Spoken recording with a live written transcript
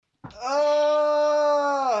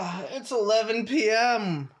It's 11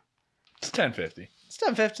 p.m. It's 10:50. It's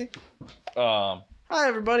 10:50. Hi,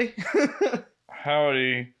 everybody.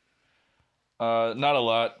 Howdy. Not a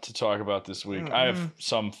lot to talk about this week. I have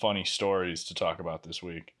some funny stories to talk about this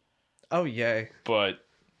week. Oh, yay. But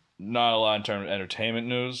not a lot in terms of entertainment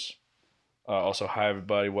news. Also, hi,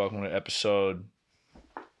 everybody. Welcome to episode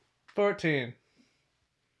 14.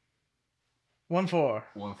 1-4.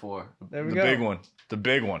 1-4. There we the go. big one. The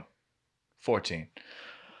big one. 14.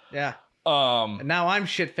 Yeah. And now I'm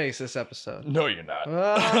shit-faced this episode. No, you're not.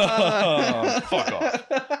 Fuck off.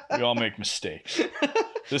 We all make mistakes.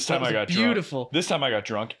 This time I got beautiful. drunk. This time I got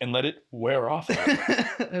drunk and let it wear off.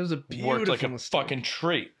 It was a beautiful Worked like a mistake. fucking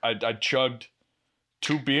treat. I chugged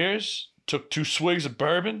 2 beers, took 2 swigs of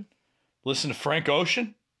bourbon, listened to Frank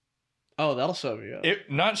Ocean. Oh, that'll sober you up.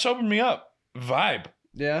 It not sobered me up. Vibe.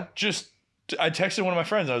 Yeah? I texted one of my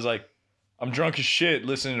friends. I was like, I'm drunk as shit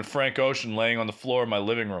listening to Frank Ocean laying on the floor of my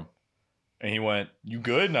living room. And he went, you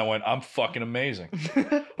good? And I went, I'm fucking amazing.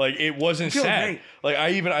 Like, it wasn't sad. Great. Like,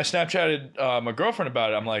 I Snapchatted my girlfriend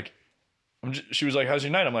about it. I'm like, she was like, how's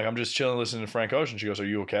your night? I'm like, I'm just chilling listening to Frank Ocean. She goes, are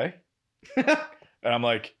you okay? And I'm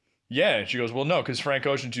like, yeah. And she goes, well, no, because Frank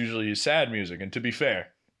Ocean's usually sad music. And to be fair,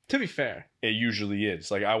 it usually is.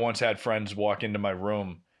 Like, I once had friends walk into my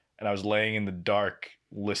room and I was laying in the dark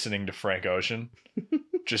listening to Frank Ocean.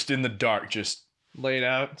 Just in the dark, just laid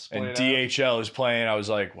out. And DHL is playing. I was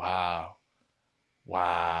like, wow.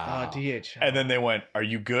 Oh, DHL. And then they went, are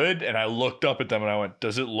you good? And I looked up at them and I went,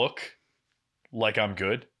 does it look like I'm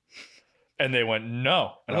good? And they went,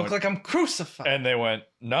 no. And I look like I'm crucified. And they went,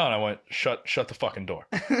 no. And I went, shut the fucking door.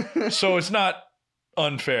 So it's not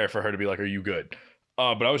unfair for her to be like, are you good?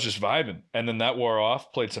 But I was just vibing. And then that wore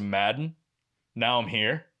off, played some Madden. Now I'm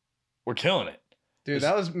here. We're killing it. Dude,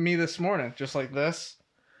 that was me this morning, just like this,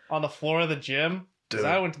 on the floor of the gym. Because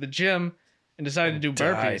I went to the gym and decided to do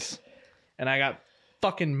burpees. And I got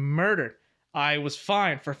fucking murdered. I was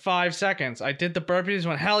fine for 5 seconds. I did the burpees,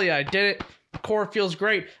 went, hell yeah, I did it. The core feels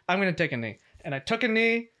great. I'm going to take a knee. And I took a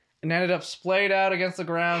knee and ended up splayed out against the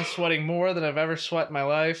ground, sweating more than I've ever sweat in my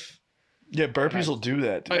life. Yeah, burpees will do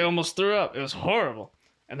that, dude. I almost threw up. It was horrible.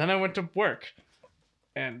 And then I went to work.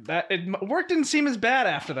 And work didn't seem as bad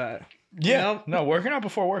after that. Yeah. You know? No, working out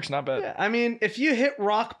before work's not bad. Yeah, I mean, if you hit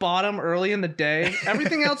rock bottom early in the day,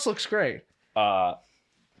 everything else looks great.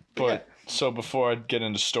 So before I get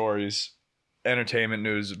into stories, entertainment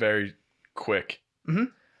news, very quick.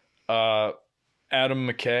 Mm-hmm. Adam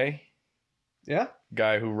McKay. Yeah.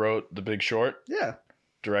 Guy who wrote The Big Short. Yeah.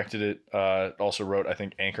 Directed it. Also wrote, I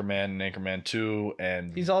think, Anchorman and Anchorman 2.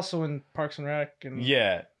 And he's also in Parks and Rec and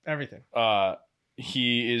everything.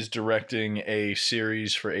 He is directing a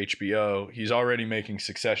series for HBO. He's already making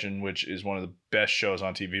Succession, which is one of the best shows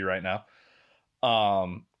on TV right now.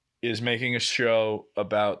 Is making a show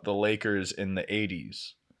about the Lakers in the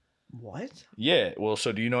 80s. What? Yeah. Well,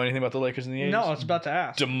 so do you know anything about the Lakers in the 80s? No, I was about to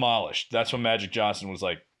ask. Demolished. That's when Magic Johnson was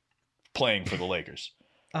like playing for the Lakers.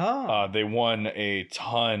 Oh. They won a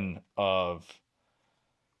ton of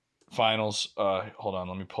finals. Hold on.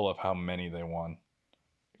 Let me pull up how many they won.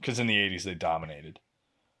 Because in the 80s, they dominated.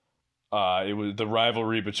 It was the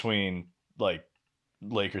rivalry between like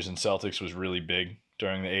Lakers and Celtics was really big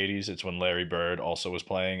during the 80s. It's when Larry Bird also was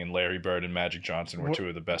playing, and Larry Bird and Magic Johnson were two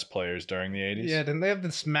of the best players during the 80s. Yeah, didn't they have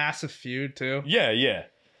this massive feud too? Yeah.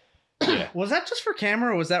 Was that just for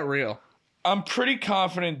camera or was that real? I'm pretty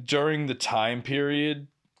confident during the time period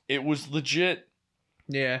it was legit.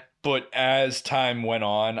 Yeah. But as time went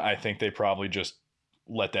on, I think they probably just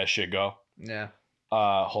let that shit go. Yeah.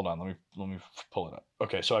 Hold on, let me pull it up.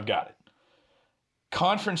 Okay, so I've got it.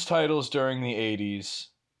 Conference titles during the 80s.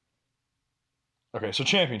 Okay, so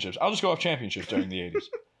championships. I'll just go off championships during the 80s.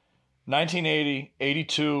 1980,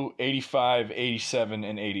 82, 85, 87,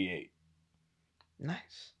 and 88. Nice.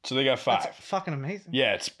 So they got 5. That's fucking amazing.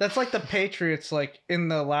 Yeah, that's like the Patriots, like in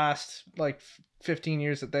the last like 15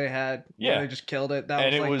 years that they had. Yeah, they just killed it. That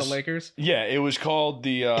was like the Lakers. Yeah, it was called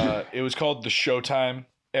the Showtime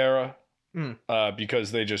era.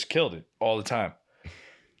 Because they just killed it all the time.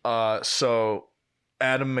 So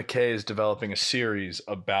Adam McKay is developing a series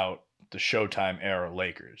about the Showtime era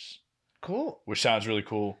Lakers. Cool. Which sounds really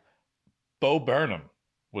cool. Bo Burnham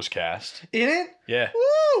was cast. In it? Yeah.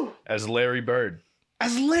 Woo! As Larry Bird.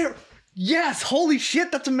 Yes, holy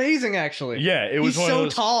shit, that's amazing actually. Yeah, it was he's one so of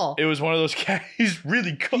those tall. It was one of those cats. He's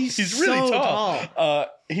really cool. He's really so tall.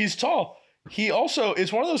 He's tall. He also,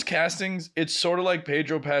 it's one of those castings, it's sort of like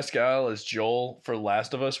Pedro Pascal as Joel for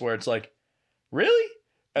Last of Us, where it's like, really?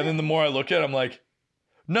 And then the more I look at it, I'm like,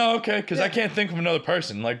 no, okay, because I can't think of another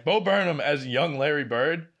person. Like, Bo Burnham as young Larry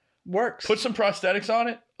Bird works. Put some prosthetics on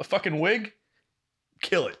it, a fucking wig,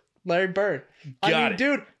 kill it. Larry Bird.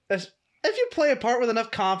 Dude, if you play a part with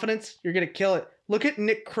enough confidence, you're going to kill it. Look at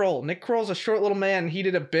Nick Kroll. Nick Kroll's a short little man, and he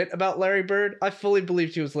did a bit about Larry Bird. I fully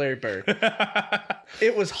believed he was Larry Bird.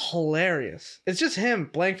 It was hilarious. It's just him,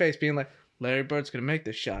 blank face, being like, Larry Bird's going to make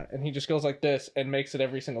this shot. And he just goes like this and makes it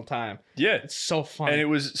every single time. Yeah. It's so funny.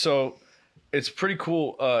 And it's pretty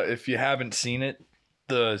cool. If you haven't seen it,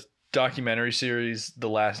 the documentary series, The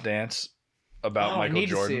Last Dance, about Michael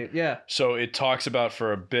Jordan. To see it. Yeah. So it talks about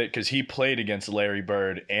for a bit, because he played against Larry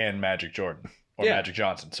Bird and Magic Jordan. Or Magic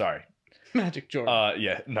Johnson, sorry. Magic Jordan.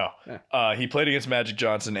 He played against Magic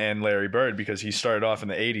Johnson and Larry Bird because he started off in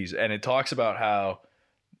the 80s. And it talks about how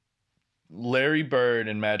Larry Bird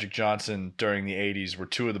and Magic Johnson during the 80s were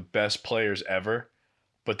two of the best players ever,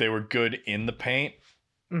 but they were good in the paint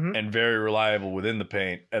and very reliable within the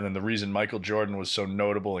paint. And then the reason Michael Jordan was so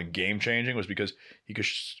notable and game-changing was because he could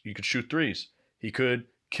shoot threes. He could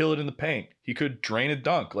kill it in the paint. He could drain a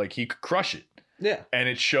dunk. Like, he could crush it. Yeah. And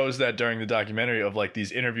it shows that during the documentary of like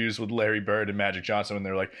these interviews with Larry Bird and Magic Johnson when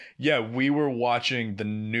they're like, yeah, we were watching the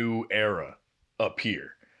new era up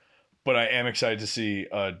here. But I am excited to see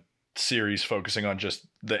a series focusing on just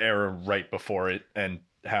the era right before it and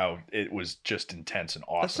how it was just intense and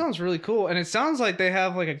awesome. That sounds really cool. And it sounds like they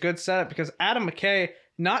have like a good setup because Adam McKay,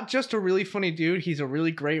 not just a really funny dude, he's a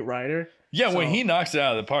really great writer. Yeah, so when he knocks it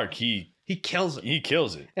out of the park, he kills it. He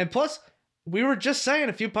kills it. And plus, we were just saying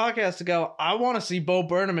a few podcasts ago, I want to see Bo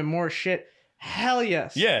Burnham in more shit. Hell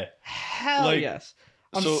yes. Yeah. Hell yes.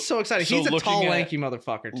 I'm so excited. He's a tall, lanky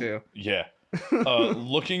motherfucker, too. Yeah.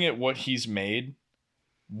 Looking at what he's made,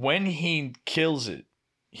 when he kills it,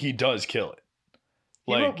 he does kill it.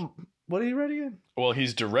 Like, what did he write again? Well,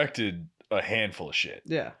 he's directed a handful of shit.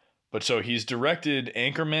 Yeah. But so he's directed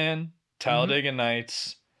Anchorman, Talladega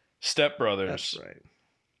Nights, Step Brothers. That's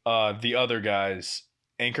right. The other guys,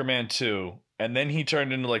 Anchorman 2, and then he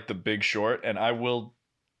turned into like The Big Short, and I will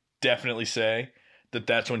definitely say that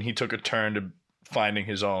that's when he took a turn to finding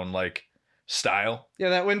his own like style. Yeah,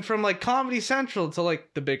 that went from like Comedy Central to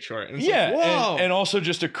like The Big Short. And yeah, like, whoa. And also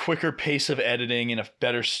just a quicker pace of editing and a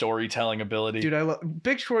better storytelling ability. Dude, I love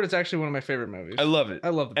Big Short is actually one of my favorite movies. I love it. I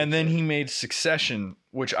love it. And then he made Succession,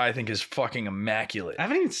 which I think is fucking immaculate. I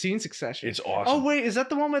haven't even seen Succession. It's awesome. Oh wait, is that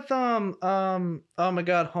the one with oh my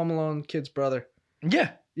god, Home Alone kid's brother?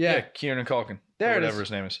 Yeah. Kieran Culkin. There whatever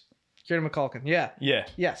his name is. Kieran McCulkin. Yeah. Yeah.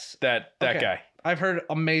 Yes. That guy. I've heard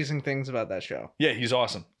amazing things about that show. Yeah, he's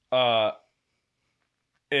awesome.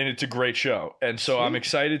 And it's a great show. And so I'm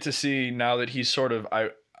excited to see now that he's sort of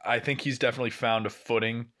I think he's definitely found a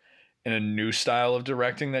footing in a new style of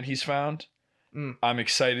directing that he's found. I'm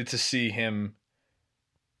excited to see him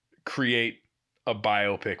create a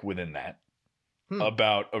biopic within that.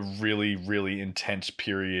 About a really, really intense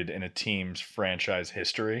period in a team's franchise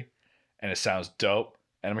history. And it sounds dope.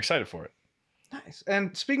 And I'm excited for it. Nice.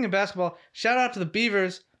 And speaking of basketball, shout out to the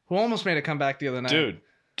Beavers, who almost made a comeback the other night.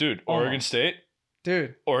 Dude, Oregon State.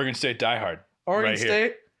 Dude. Oregon State diehard. Oregon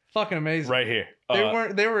State, fucking amazing. Right here.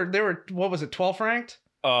 They were what was it, 12th ranked?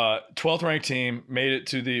 12th ranked team made it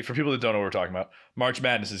to for people that don't know what we're talking about, March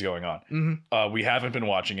Madness is going on. We haven't been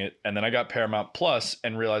watching it, and then I got Paramount Plus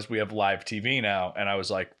and realized we have live TV now, and I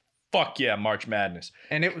was like, fuck yeah, March Madness.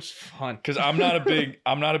 And it was fun. Because I'm not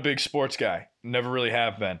a big sports guy. Never really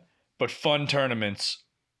have been. But fun tournaments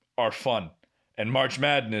are fun. And March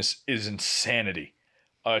Madness is insanity.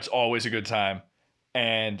 It's always a good time.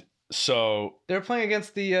 And so they're playing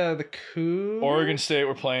against the Cougars. Oregon State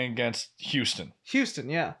were playing against Houston. Houston,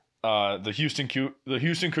 yeah. The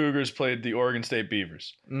Houston Cougars played the Oregon State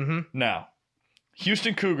Beavers. Now,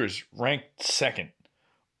 Houston Cougars ranked 2nd.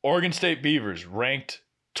 Oregon State Beavers ranked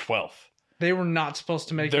 12th. They were not supposed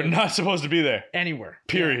to make They're not supposed to be there. Anywhere.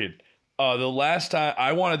 Period. Yeah. The last time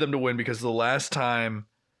I wanted them to win because the last time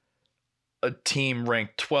a team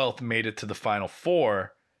ranked 12th made it to the Final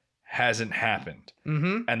Four hasn't happened.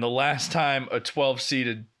 And the last time a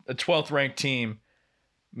 12th ranked team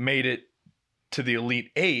made it to the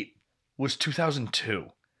Elite 8 was 2002.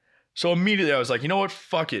 So immediately I was like, you know what?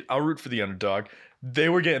 Fuck it. I'll root for the underdog. They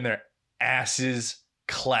were getting their asses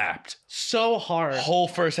clapped. So hard. Whole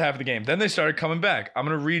first half of the game. Then they started coming back. I'm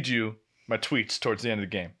going to read you my tweets towards the end of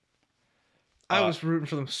the game. I was rooting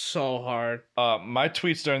for them so hard. My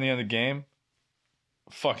tweets during the end of the game,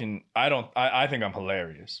 I think I'm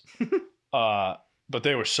hilarious. But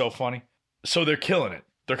they were so funny. So they're killing it.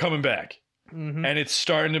 They're coming back. And it's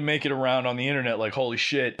starting to make it around on the internet like, holy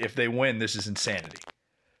shit, if they win, this is insanity.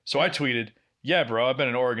 So I tweeted, yeah, bro, I've been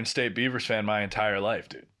an Oregon State Beavers fan my entire life,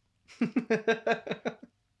 dude.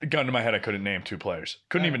 Gun to my head, I couldn't name 2 players.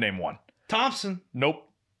 Couldn't even name one. Thompson. Nope.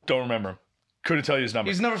 Don't remember him. Couldn't tell you his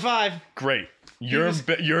number. He's number 5. Great. You're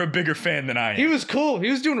a bigger fan than I am. He was cool. He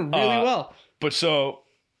was doing really well. But so,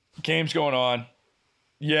 game's going on.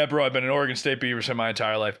 Yeah, bro, I've been an Oregon State Beavers for my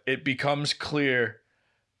entire life. It becomes clear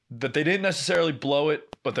that they didn't necessarily blow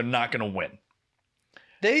it, but they're not going to win.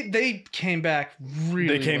 They came back really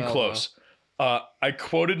well. They came close. I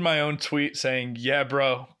quoted my own tweet saying, yeah,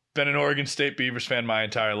 bro, been an Oregon State Beavers fan my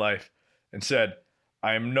entire life, and said,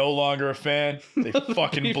 I am no longer a fan. They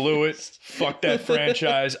fucking blew it. Fuck that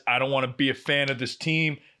franchise. I don't want to be a fan of this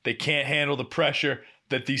team. They can't handle the pressure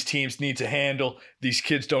that these teams need to handle. These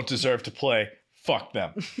kids don't deserve to play. Fuck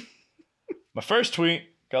them. My first tweet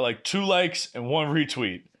got like 2 likes and 1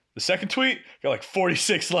 retweet. The second tweet got like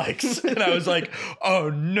 46 likes. And I was like, oh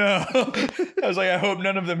no. I was like, I hope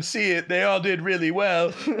none of them see it. They all did really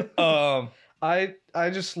well. I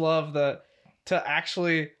just love that to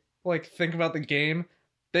actually like think about the game.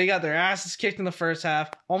 They got their asses kicked in the first half,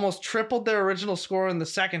 almost tripled their original score in the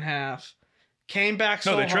second half, came back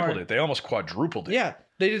so hard. No, they tripled it. They almost quadrupled it. Yeah,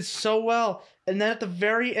 they did so well. And then at the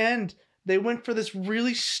very end, they went for this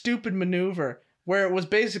really stupid maneuver where it was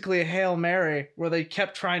basically a Hail Mary where they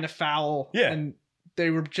kept trying to foul. Yeah. And they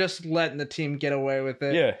were just letting the team get away with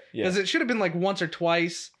it. Yeah. Because it should have been like once or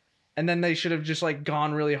twice, and then they should have just like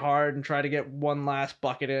gone really hard and tried to get one last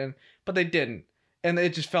bucket in. But they didn't. And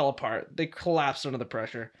it just fell apart. They collapsed under the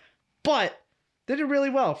pressure. But they did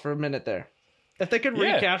really well for a minute there. If they could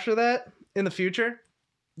recapture that in the future,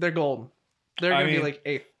 they're golden. They're going to be like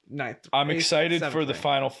 8th, 9th. I'm excited for the rank.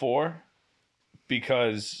 Final Four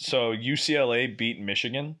because UCLA beat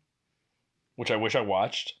Michigan, which I wish I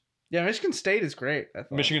watched. Yeah, Michigan State is great.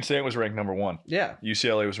 Michigan State was ranked number 1. Yeah.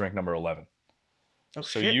 UCLA was ranked number 11. Oh,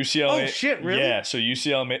 so shit. UCLA. Oh, shit, really? Yeah, so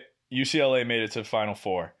UCLA made it to the Final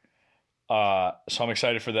Four. So I'm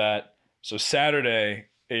excited for that. So Saturday,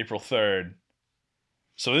 April 3rd.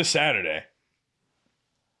 So this Saturday.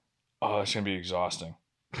 Oh, it's going to be exhausting.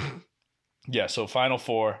 Yeah, so Final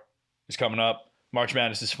Four is coming up. March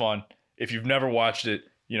Madness is fun. If you've never watched it,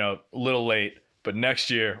 a little late, but next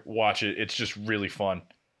year, watch it. It's just really fun.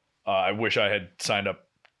 I wish I had signed up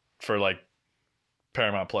for like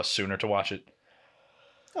Paramount Plus sooner to watch it.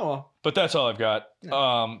 Oh, well. But that's all I've got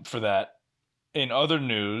for that. In other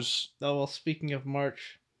news... Oh, well, speaking of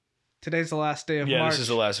March, today's the last day of March. Yeah, this is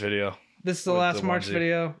the last video. This is the last March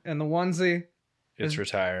video, and the onesie... It's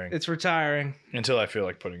retiring. It's retiring. Until I feel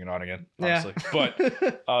like putting it on again, honestly. Yeah. But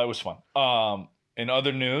it was fun. In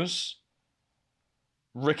other news,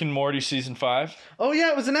 Rick and Morty Season 5. Oh,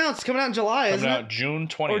 yeah, it was announced. Coming out in July, isn't it? Coming out June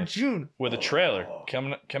 20th. Or June. With a trailer.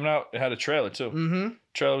 Coming out, it had a trailer, too. Mm-hmm.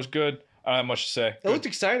 Trailer was good. I don't have much to say. It looked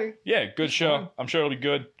exciting. Yeah, good show. Fun. I'm sure it'll be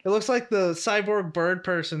good. It looks like the cyborg bird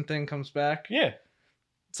person thing comes back. Yeah.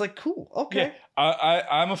 It's like, cool. Okay. Yeah.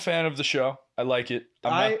 I'm a fan of the show. I like it.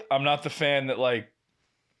 I'm not the fan that, like,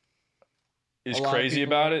 is crazy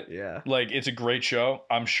about it. Yeah. Like, it's a great show.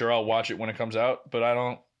 I'm sure I'll watch it when it comes out, but I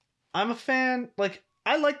don't. I'm a fan. Like,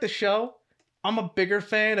 I like the show. I'm a bigger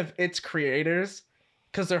fan of its creators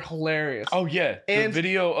because they're hilarious. Oh, yeah. And the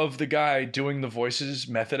video of the guy doing the voices,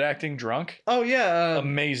 method acting drunk. Oh, yeah.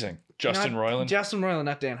 Amazing. Justin Roiland. Justin Roiland,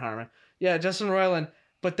 not Dan Harmon. Yeah, Justin Roiland.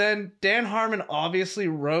 But then Dan Harmon obviously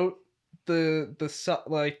wrote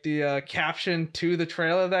the caption to the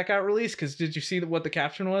trailer that got released. Because did you see what the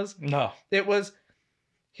caption was? No. It was,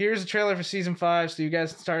 here's a trailer for season 5, so you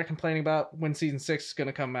guys started complaining about when season 6 is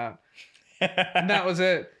gonna come out. And that was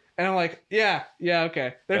it. And I'm like, yeah,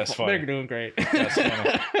 okay. They're doing great. That's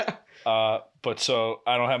funny. But so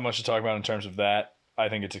I don't have much to talk about in terms of that. I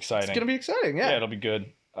think it's exciting. It's gonna be exciting, yeah. Yeah, it'll be good.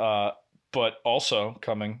 But also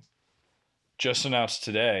coming, just announced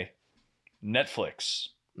today, Netflix.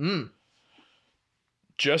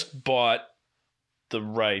 Just bought the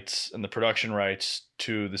rights and the production rights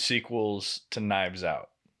to the sequels to Knives Out.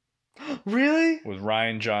 Really? With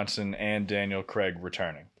Ryan Johnson and Daniel Craig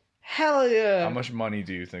returning. Hell yeah. How much money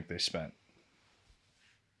do you think they spent?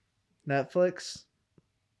 Netflix?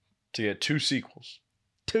 To get 2 sequels.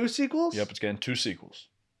 2 sequels? Yep, it's getting 2 sequels.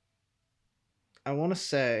 I want to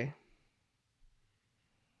say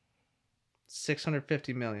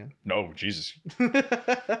 $650 million. No, Jesus.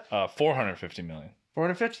 $450 million.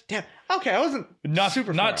 450? Damn. Okay, I wasn't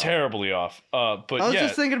not terribly off. But I was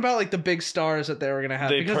just thinking about like the big stars that they were gonna have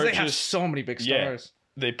because they have so many big stars.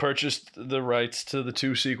 Yeah, they purchased the rights to the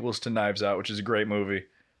 2 sequels to Knives Out, which is a great movie.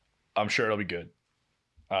 I'm sure it'll be good.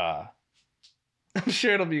 I'm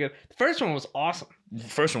sure it'll be good. The first one was awesome. The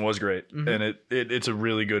first one was great, and it's a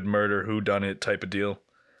really good murder whodunit type of deal.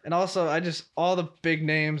 And also, all the big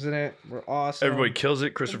names in it were awesome. Everybody kills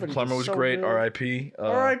it. Christopher Plummer was great. R.I.P.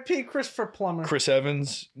 R.I.P. Christopher Plummer. Chris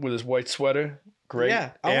Evans with his white sweater. great.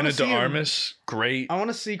 Yeah, Anna de Armas, great. I want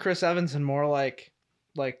to see Chris Evans in more like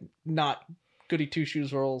not goody two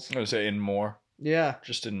shoes roles. I was gonna say in more. Yeah,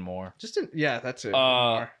 Just in more. That's it.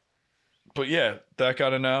 More. But yeah, that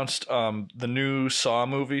got announced. The new Saw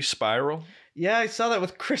movie, Spiral. Yeah, I saw that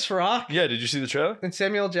with Chris Rock. Yeah, did you see the trailer? And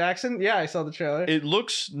Samuel Jackson. Yeah, I saw the trailer. It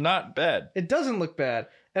looks not bad. It doesn't look bad,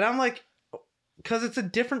 and I'm like, because it's a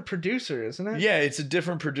different producer, isn't it? Yeah, it's a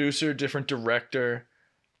different producer, different director.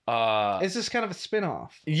 It's just kind of a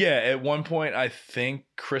spin-off. Yeah, at one point I think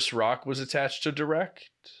Chris Rock was attached to direct.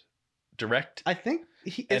 I think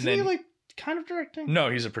isn't he like kind of directing? No,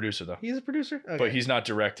 he's a producer though. He's a producer, okay. But he's not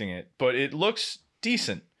directing it. But it looks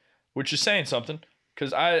decent, which is saying something.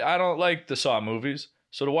 Because I don't like the Saw movies,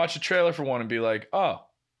 so to watch a trailer for one and be like, oh,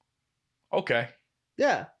 okay,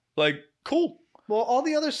 yeah, like cool. Well, all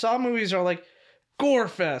the other Saw movies are like gore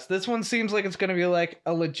fest. This one seems like it's going to be like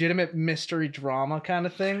a legitimate mystery drama kind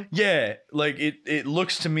of thing. Yeah, like it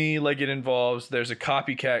looks to me like it involves there's a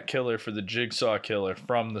copycat killer for the Jigsaw killer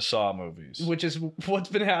from the Saw movies. Which is what's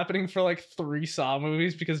been happening for like 3 Saw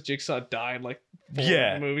movies because Jigsaw died like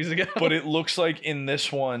 4 movies ago. But it looks like in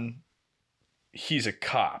this one, he's a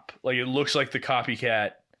cop. Like it looks like the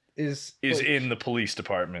copycat is like, in the police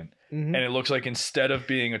department. Mm-hmm. And it looks like instead of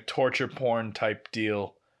being a torture porn type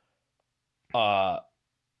deal,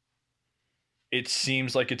 it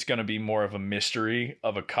seems like it's going to be more of a mystery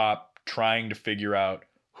of a cop trying to figure out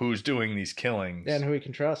who's doing these killings and who he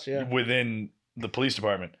can trust, within the police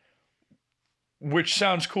department, which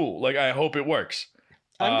sounds cool. Like I hope it works.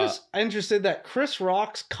 I'm just interested that Chris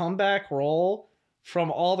Rock's comeback role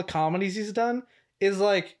from all the comedies he's done is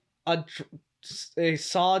like a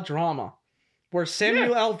Saw drama where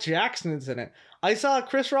Samuel L. Jackson is in it. I saw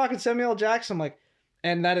Chris Rock and Samuel L. Jackson, like,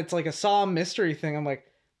 and that it's like a Saw mystery thing. I'm like,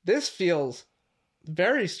 this feels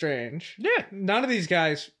very strange. Yeah. None of these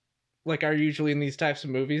guys like are usually in these types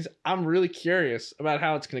of movies. I'm really curious about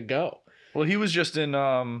how it's going to go. Well, he was just in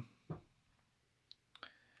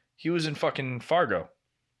fucking Fargo.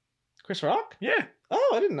 Chris Rock? Yeah.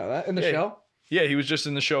 Oh, I didn't know that. In the show? Yeah, he was just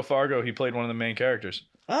in the show Fargo. He played one of the main characters.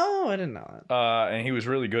 Oh, I didn't know that. And he was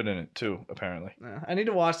really good in it too, apparently. I need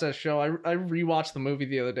to watch that show. I rewatched the movie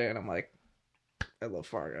the other day and I'm like, I love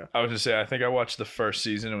Fargo. I was going to say, I think I watched the first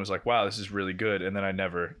season and was like, wow, this is really good. And then I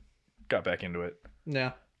never got back into it.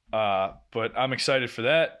 Yeah. But I'm excited for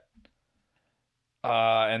that.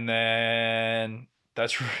 And then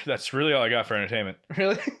that's really all I got for entertainment.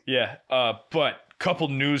 Really? Yeah. But couple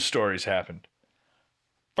news stories happened.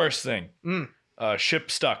 First thing, ship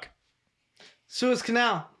stuck. Suez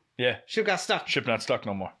Canal. Yeah. Ship got stuck. Ship not stuck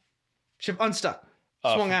no more. Ship unstuck.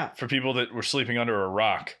 Swung out. For people that were sleeping under a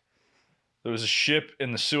rock, there was a ship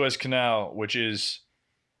in the Suez Canal, which is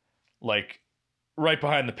like right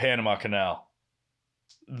behind the Panama Canal,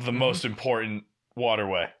 the most important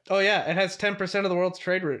waterway. Oh, yeah. It has 10% of the world's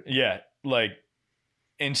trade route. Yeah. Like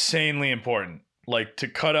insanely important. Like to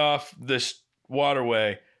cut off this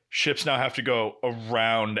waterway, ships now have to go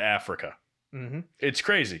around Africa. Mm-hmm. It's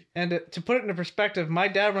crazy. And to put it into perspective, my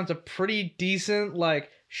dad runs a pretty decent like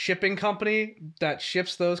shipping company that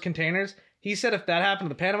ships those containers. He said if that happened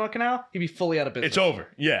to the Panama Canal, he'd be fully out of business. It's over.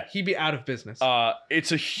 Yeah. He'd be out of business.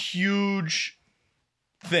 It's a huge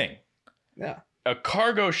thing. Yeah. A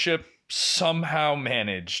cargo ship somehow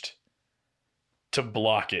managed to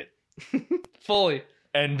block it. Fully.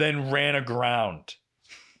 And then ran aground.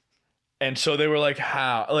 And so they were like,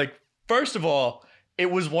 how? Like, first of all, it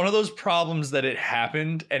was one of those problems that it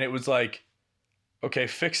happened and it was like, okay,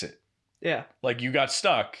 fix it. Yeah. Like, you got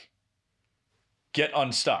stuck. Get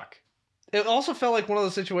unstuck. It also felt like one of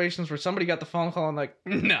those situations where somebody got the phone call and like,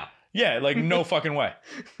 no. Yeah, like, no fucking way.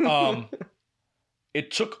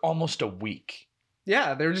 It took almost a week.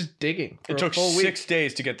 Yeah, they were just digging. It took 6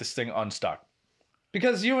 days to get this thing unstuck.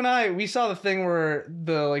 Because you and we saw the thing where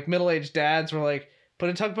the like middle-aged dads were like, put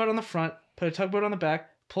a tugboat on the front, put a tugboat on the back,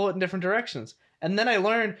 pull it in different directions. And then I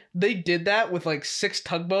learned they did that with like 6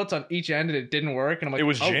 tugboats on each end and it didn't work. And I'm like, it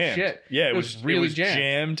was jammed. Shit. Yeah, it was really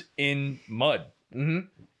jammed in mud. Mm-hmm.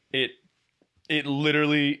 It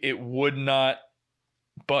literally, it would not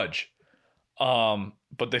budge.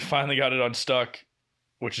 But they finally got it unstuck,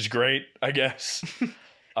 which is great, I guess.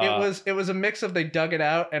 It was a mix of they dug it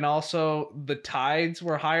out and also the tides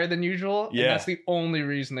were higher than usual. Yeah. And that's the only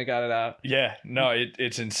reason they got it out. Yeah, no,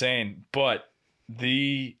 it's insane. But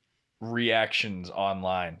the reactions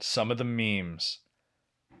online, some of the memes,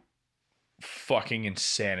 fucking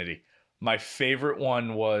insanity. My favorite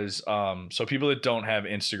one was, so people that don't have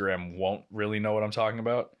Instagram won't really know what I'm talking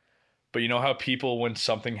about. But you know how people, when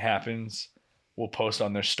something happens, will post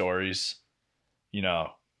on their stories, you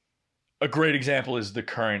know, a great example is the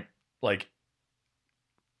current, like,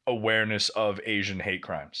 awareness of Asian hate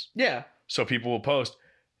crimes. Yeah. So people will post,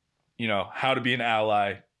 how to be an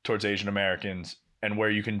ally towards Asian Americans and where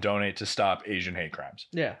you can donate to stop Asian hate crimes.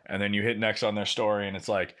 Yeah. And then you hit next on their story and it's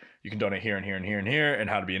like, you can donate here and here and here and here and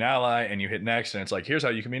how to be an ally. And you hit next and it's like, here's how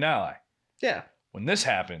you can be an ally. Yeah. When this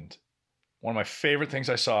happened, one of my favorite things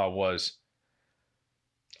I saw was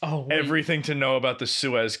everything to know about the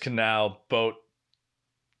Suez Canal boat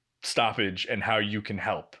stoppage and how you can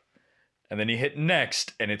help. And then he hit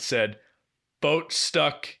next and it said, boat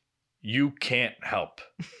stuck, you can't help.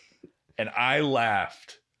 And I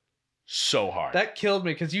laughed so hard. That killed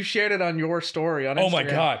me because you shared it on your story on Instagram. Oh my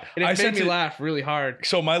God. And it made me laugh really hard.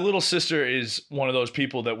 So my little sister is one of those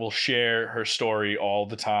people that will share her story all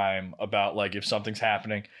the time about like if something's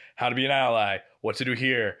happening, how to be an ally, what to do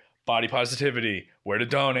here, body positivity, where to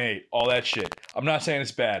donate, all that shit. I'm not saying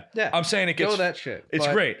it's bad. Yeah. I'm saying it gets that shit. It's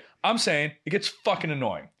great. I'm saying it gets fucking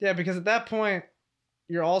annoying. Yeah, because at that point,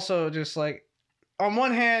 you're also just like, on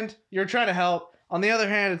one hand, you're trying to help. On the other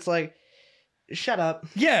hand, it's like, shut up.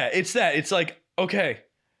 Yeah, it's that. It's like, okay,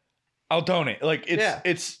 I'll donate. Like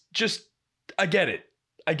it's just I get it.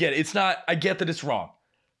 It's not I get that it's wrong.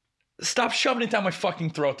 Stop shoving it down my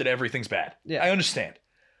fucking throat that everything's bad. Yeah. I understand.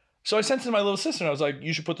 So I sent it to my little sister and I was like,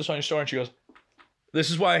 you should put this on your story. And she goes, this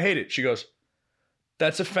is why I hate it. She goes,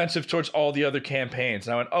 that's offensive towards all the other campaigns.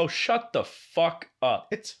 And I went, oh, shut the fuck up.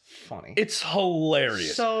 It's funny. It's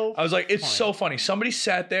hilarious. I was like, it's so funny. Somebody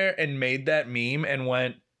sat there and made that meme and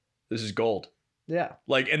went, this is gold. Yeah.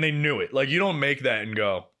 Like, and they knew it. Like, you don't make that and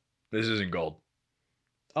go, this isn't gold.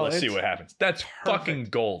 Let's see what happens. That's fucking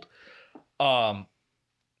gold.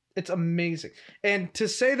 It's amazing. And to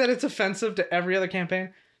say that it's offensive to every other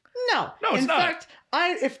campaign, no. No, it's not. In fact,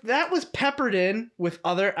 if that was peppered in with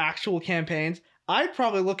other actual campaigns, I'd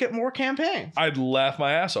probably look at more campaigns. I'd laugh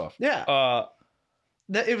my ass off. Yeah.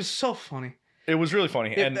 It was so funny. It was really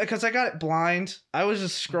funny. And because I got it blind. I was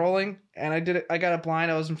just scrolling and I got it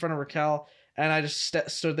blind. I was in front of Raquel and I just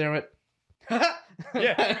stood there and went,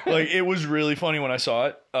 yeah. Like it was really funny when I saw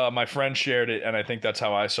it. My friend shared it and I think that's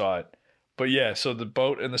how I saw it. But yeah, so the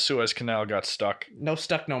boat in the Suez Canal got stuck.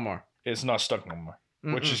 Stuck no more. It's not stuck no more,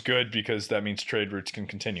 which is good because that means trade routes can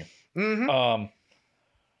continue. Mm-hmm.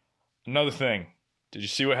 Another thing. Did you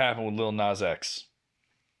see what happened with Lil Nas X?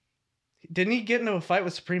 Didn't he get into a fight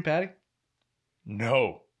with Supreme Patty?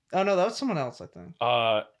 No. Oh, no, that was someone else, I think.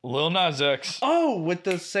 Lil Nas X. Oh, with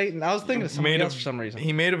the Satan. I was thinking of somebody else for some reason.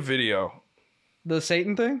 He made a video. The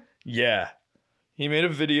Satan thing? Yeah. He made a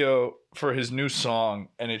video for his new song,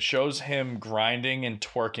 and it shows him grinding and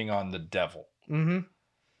twerking on the devil. Mm-hmm.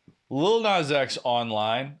 Lil Nas X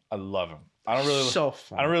online, I love him. I don't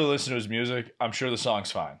really listen to his music. I'm sure the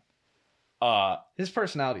song's fine. His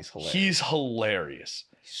personality's hilarious. He's hilarious.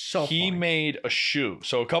 He made a shoe.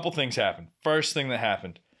 So a couple things happened. First thing that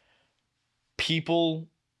happened, people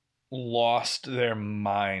lost their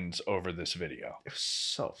minds over this video. It was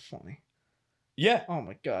so funny. Yeah. Oh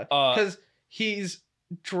my God. Because he's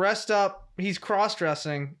dressed up, he's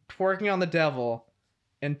cross-dressing, twerking on the devil,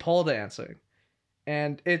 and pole dancing.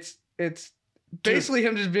 And it's basically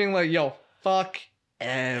him just being like, yo, fuck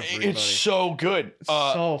everybody. It's so good. It's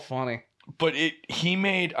so funny. But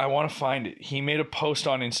I want to find it. He made a post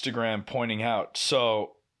on Instagram pointing out.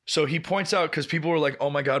 So he points out because people were like, oh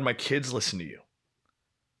my God, my kids listen to you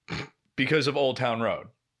because of Old Town Road.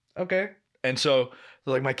 Okay. And so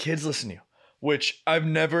they're like, my kids listen to you, which I've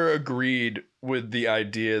never agreed with the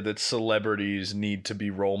idea that celebrities need to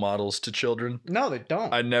be role models to children. No, they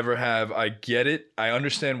don't. I never have. I get it. I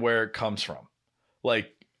understand where it comes from.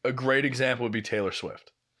 Like a great example would be Taylor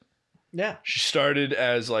Swift. Yeah. She started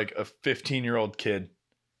as like a 15-year-old kid.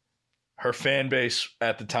 Her fan base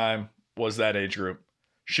at the time was that age group.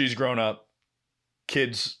 She's grown up.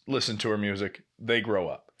 Kids listen to her music. They grow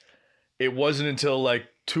up. It wasn't until like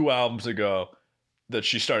 2 albums ago that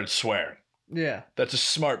she started swearing. Yeah. That's a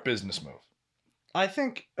smart business move. I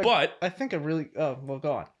think a really... Oh, well,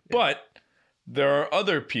 go on. Yeah. But there are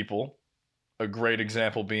other people, a great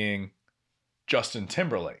example being Justin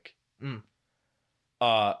Timberlake. Mm.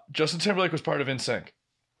 Justin Timberlake was part of NSYNC,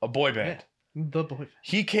 a boy band. Yeah, the boy band.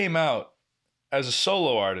 He came out as a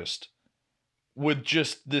solo artist with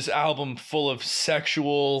just this album full of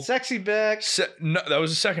sexual... Sexy back. No, that was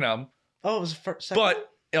his second album. Oh, it was first.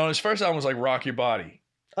 But on his first album was like Rock Your Body.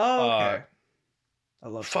 Oh, okay. I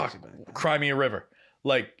love Fuck, Sexy Back. Cry Me a River.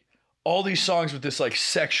 Like all these songs with this like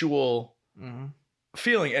sexual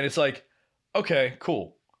feeling. And it's like, okay,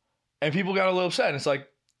 cool. And people got a little upset. And it's like,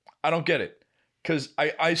 I don't get it. Because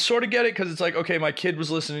I sort of get it because it's like, okay, my kid was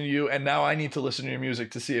listening to you and now I need to listen to your music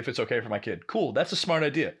to see if it's okay for my kid. Cool. That's a smart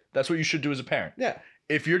idea. That's what you should do as a parent. Yeah.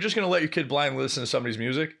 if you're just gonna let your kid blindly listen to somebody's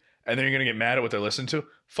music and then you're gonna get mad at what they're listening to,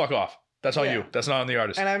 fuck off. That's on you. That's not on the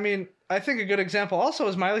artist. And I mean, I think a good example also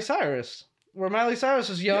is Miley Cyrus, where Miley Cyrus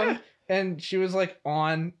was young and she was like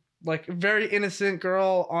on like a very innocent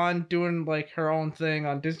girl on doing like her own thing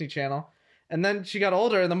on Disney Channel. And then she got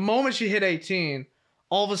older, and the moment she hit 18,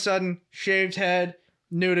 all of a sudden, shaved head,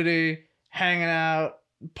 nudity, hanging out,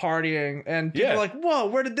 partying, and people are like, whoa,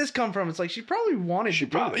 where did this come from? It's like she probably wanted to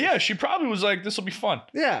do this. Yeah, she probably was like, this will be fun.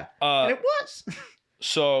 Yeah, and it was.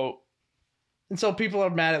 And so people are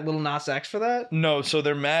mad at Lil Nas X for that? No, so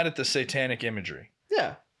they're mad at the satanic imagery.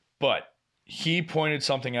 Yeah. But he pointed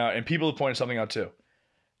something out, and people have pointed something out too.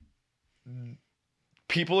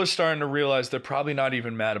 People are starting to realize they're probably not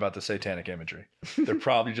even mad about the satanic imagery. They're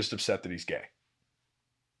probably just upset that he's gay.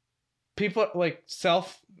 People like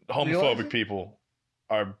homophobic people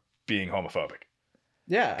are being homophobic.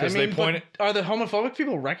 Yeah, because they point. Are the homophobic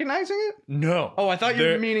people recognizing it? No. Oh, I thought you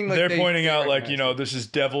were meaning like they're pointing out like, you know, this is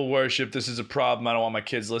devil worship. This is a problem. I don't want my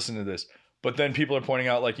kids listening to this. But then people are pointing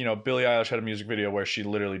out like, you know, Billie Eilish had a music video where she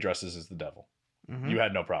literally dresses as the devil. Mm-hmm. You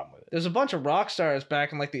had no problem with it. There's a bunch of rock stars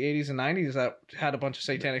back in like the 80s and 90s that had a bunch of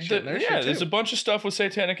satanic shit in their shit too. There's a bunch of stuff with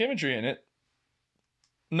satanic imagery in it.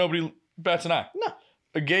 Nobody bats an eye. No.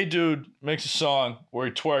 A gay dude makes a song where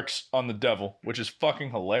he twerks on the devil, which is fucking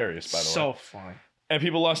hilarious, by the way. So funny. And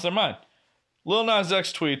people lost their mind. Lil Nas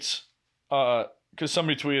X tweets, because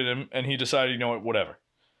somebody tweeted him, and he decided, you know what, whatever.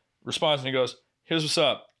 Responds, and he goes, here's what's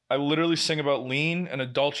up. I literally sing about lean and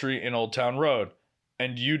adultery in Old Town Road,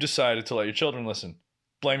 and you decided to let your children listen.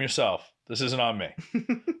 Blame yourself. This isn't on me.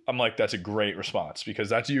 I'm like, that's a great response, because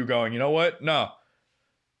that's you going, you know what? No.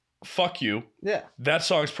 Fuck you. Yeah. That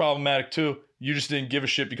song's problematic, too. You just didn't give a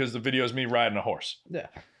shit because the video is me riding a horse. Yeah.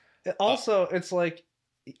 Also, it's like,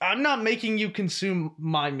 I'm not making you consume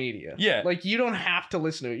my media. Yeah. Like, you don't have to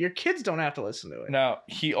listen to it. Your kids don't have to listen to it. Now,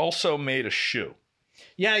 he also made a shoe.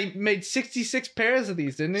 Yeah, he made 66 pairs of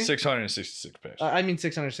these, didn't he? 666 pairs. I mean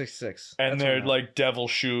 666. And they're like devil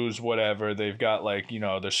shoes, whatever. They've got like, you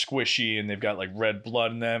know, they're squishy and they've got like red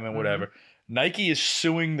blood in them and whatever. Mm-hmm. Nike is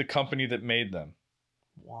suing the company that made them.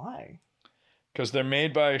 Why? Because they're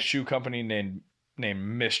made by a shoe company named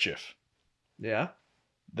Mischief. Yeah.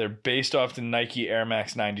 They're based off the Nike Air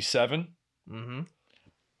Max 97.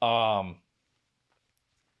 Mm-hmm.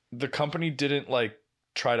 The company didn't like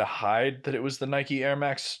try to hide that it was the Nike Air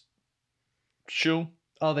Max shoe.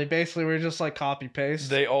 Oh, they basically were just like copy paste.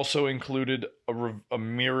 They also included a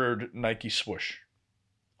mirrored Nike swoosh.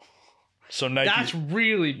 So Nike. That's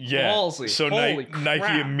really ballsy. So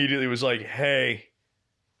Nike immediately was like, "Hey,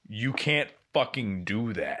 you can't fucking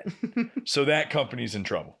do that." So that company's in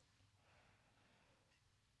trouble.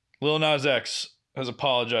 Lil Nas X has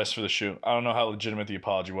apologized for the shoe. I don't know how legitimate the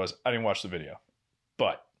apology was. I didn't watch the video.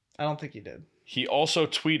 But I don't think he did. He also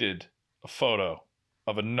tweeted a photo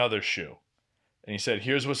of another shoe. And he said,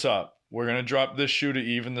 here's what's up. We're going to drop this shoe to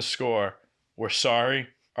even the score. We're sorry.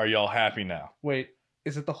 Are y'all happy now? Wait,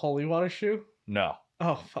 is it the holy water shoe? No.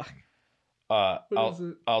 Oh, fuck.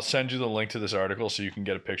 I'll send you the link to this article so you can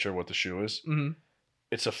get a picture of what the shoe is. Mm-hmm.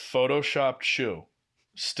 It's a photoshopped shoe.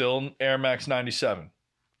 Still Air Max 97.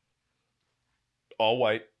 All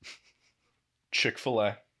white.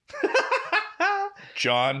 Chick-fil-A.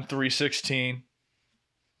 John 3:16.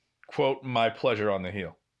 Quote, my pleasure on the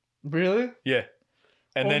heel. Really? Yeah.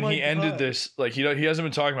 And then he ended this, like he hasn't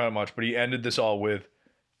been talking about it much, but he ended this all with,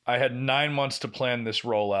 I had 9 months to plan this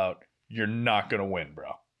rollout. You're not going to win,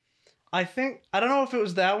 bro. I don't know if it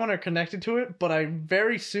was that one or connected to it, but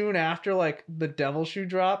very soon after like the devil shoe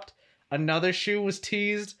dropped, another shoe was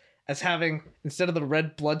teased as having, instead of the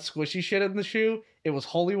red blood squishy shit in the shoe, it was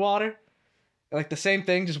holy water. Like the same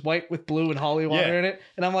thing, just white with blue and holy water in it.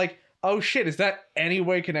 And I'm like, oh shit, is that any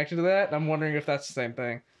way connected to that? And I'm wondering if that's the same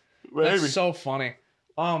thing. Maybe. That's so funny.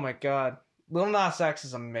 Oh my god. Lil Nas X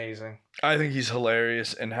is amazing. I think he's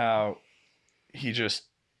hilarious in how he just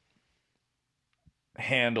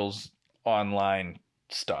handles online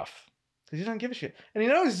stuff. Because he doesn't give a shit. And he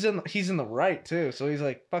knows he's in the right too. So he's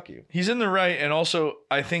like, fuck you. He's in the right. And also,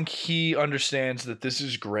 I think he understands that this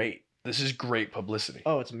is great. This is great publicity.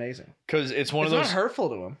 Oh, it's amazing. Because it's one of those. It's not hurtful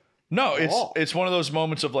to him. No, it's one of those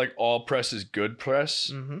moments of like all press is good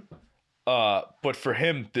press. Mm-hmm. But for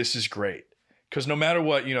him, this is great. Because no matter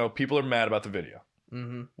what, you know, people are mad about the video.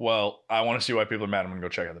 Mm-hmm. Well, I want to see why people are mad. I'm going to go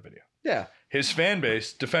check out the video. Yeah. His fan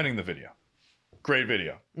base defending the video. Great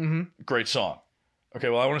video. Mm-hmm. Great song. Okay,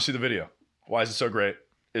 well, I want to see the video. Why is it so great?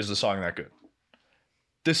 Is the song that good?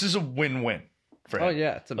 This is a win-win for him. Oh,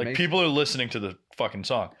 yeah. It's amazing. Like, people are listening to the fucking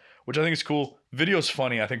song, which I think is cool. Video's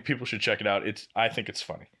funny. I think people should check it out. I think it's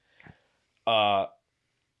funny.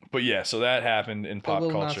 But yeah, so that happened in pop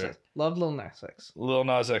culture. Love Lil Nas X. Lil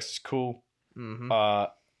Nas X is cool. Mm-hmm.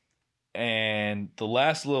 And the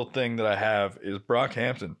last little thing that I have is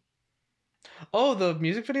Brockhampton. Oh, the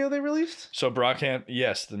music video they released? So Brockhampton,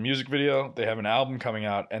 yes, the music video. They have an album coming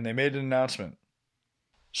out, and they made an announcement.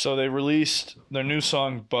 So they released their new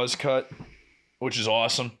song Buzz Cut, which is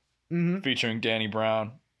awesome, featuring Danny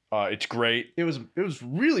Brown. It's great. It was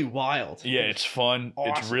really wild. Yeah, it's fun.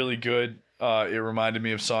 Awesome. It's really good. It reminded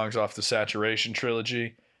me of songs off the Saturation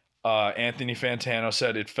trilogy. Anthony Fantano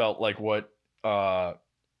said it felt like what...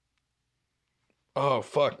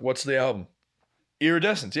 what's the album?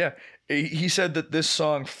 Iridescence, yeah. He said that this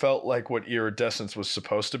song felt like what Iridescence was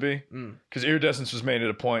supposed to be. Because Iridescence was made at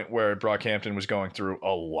a point where Brockhampton was going through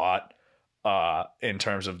a lot in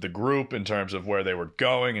terms of the group, in terms of where they were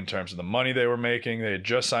going, in terms of the money they were making. They had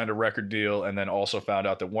just signed a record deal and then also found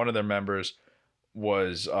out that one of their members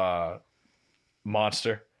was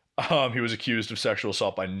Monster. He was accused of sexual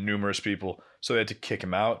assault by numerous people, so they had to kick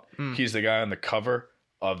him out. He's the guy on the cover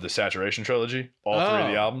of the Saturation trilogy, all three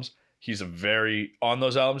of the albums. On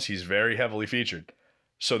those albums, he's very heavily featured.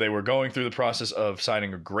 So they were going through the process of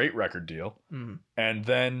signing a great record deal and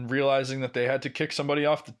then realizing that they had to kick somebody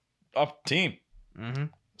off the team.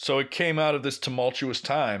 So it came out of this tumultuous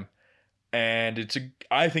time, and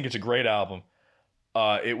I think it's a great album.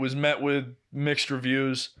 It was met with mixed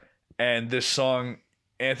reviews, and this song,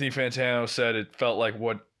 Anthony Fantano said it felt like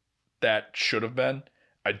what that should have been.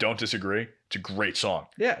 I don't disagree. It's a great song.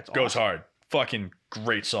 Yeah, it goes hard. Fucking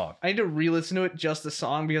great song. I need to re-listen to it, just the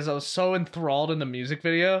song, because I was so enthralled in the music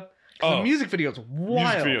video. The music video is wild. The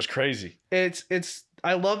music video is crazy.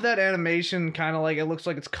 I love that animation, kind of like it looks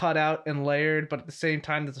like it's cut out and layered, but at the same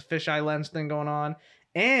time there's a fisheye lens thing going on.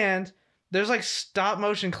 And there's like stop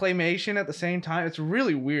motion claymation at the same time. It's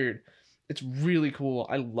really weird. It's really cool.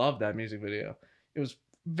 I love that music video. It was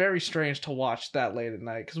very strange to watch that late at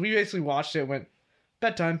night, because we basically watched it and went,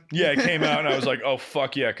 bedtime. Yeah, it came out and I was like, oh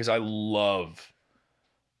fuck yeah, because I love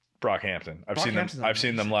Brockhampton. I've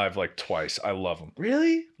seen them live like twice. I love them.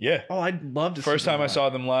 Really? Yeah. Oh, I'd love to. First time I saw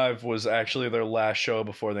them live was actually their last show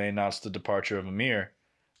before they announced the departure of Amir,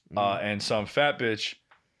 and some fat bitch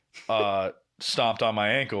stomped on my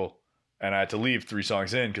ankle, and I had to leave 3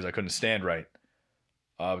 songs in because I couldn't stand right.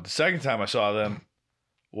 But the second time I saw them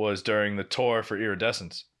was during the tour for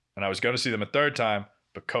Iridescence, and I was going to see them a third time,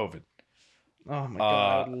 but COVID. Oh my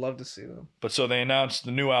god, I would love to see them. But so they announced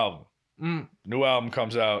the new album. New album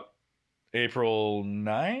comes out April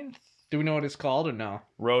 9th? Do we know what it's called or no?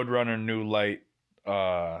 Roadrunner New Light.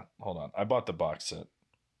 Hold on. I bought the box set.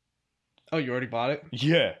 Oh, you already bought it?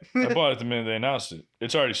 Yeah. I bought it the minute they announced it.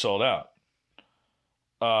 It's already sold out.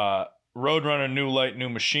 Roadrunner New Light, New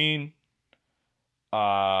Machine.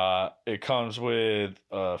 It comes with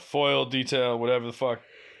a foil detail, whatever the fuck.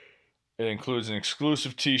 It includes an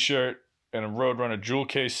exclusive t-shirt and a Roadrunner jewel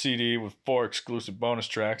case CD with 4 exclusive bonus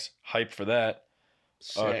tracks. Hype for that.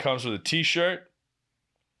 It comes with a t-shirt.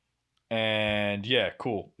 And yeah,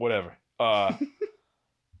 cool. Whatever. I'm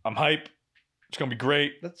hype. It's going to be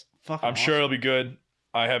great. That's fucking I'm sure it'll be good.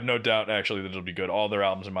 I have no doubt, actually, that it'll be good. All their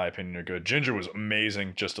albums, in my opinion, are good. Ginger was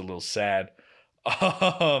amazing, just a little sad.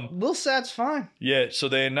 Little sad's fine. Yeah, so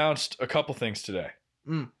they announced a couple things today.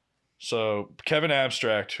 So Kevin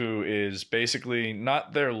Abstract, who is basically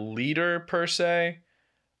not their leader per se,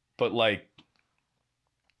 but like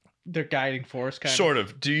their guiding force, kind sort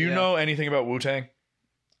of. Do you know anything about Wu-Tang?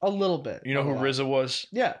 A little bit. You know who RZA was?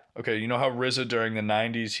 Yeah. Okay, you know how RZA during the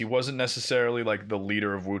 90s, he wasn't necessarily like the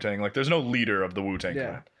leader of Wu-Tang. Like there's no leader of the Wu-Tang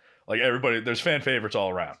clan. Like everybody, there's fan favorites all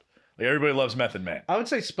around. Like everybody loves Method Man. I would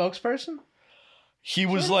say spokesperson. He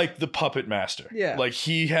was like the puppet master. Yeah. Like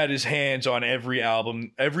he had his hands on every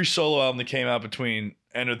album, every solo album that came out between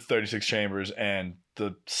End of the 36 Chambers and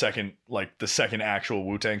the second actual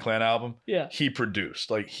Wu-Tang Clan album. Yeah. He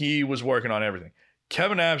produced. Like he was working on everything.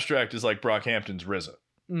 Kevin Abstract is like Brockhampton's RZA.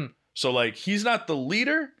 So like he's not the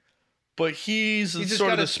leader, but he's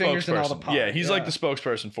sort of the spokesperson. Yeah, he's like the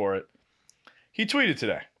spokesperson for it. He tweeted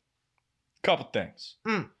today. Couple things.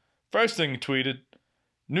 First thing he tweeted,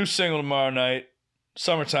 new single tomorrow night.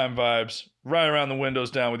 Summertime vibes, ride around the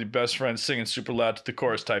windows down with your best friend singing super loud to the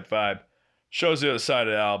chorus type vibe. Shows the other side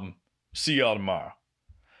of the album. See y'all tomorrow.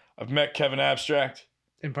 I've met Kevin Abstract.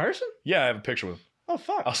 In person? Yeah, I have a picture with him. Oh,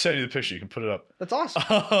 fuck. I'll send you the picture. You can put it up. That's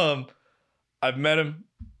awesome. I've met him.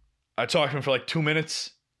 I talked to him for like 2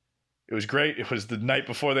 minutes. It was great. It was the night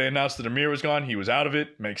before they announced that Amir was gone. He was out of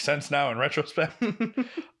it. Makes sense now in retrospect.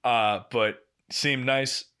 But seemed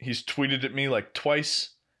nice. He's tweeted at me like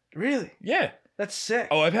twice. Really? Yeah. That's sick.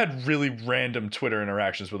 Oh, I've had really random Twitter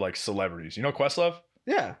interactions with like celebrities. You know Questlove?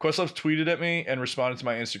 Yeah. Questlove's tweeted at me and responded to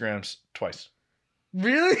my Instagrams twice.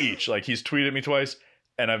 Really? Each. Like, he's tweeted me twice,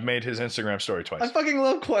 and I've made his Instagram story twice. I fucking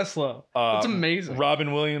love Questlove. It's amazing.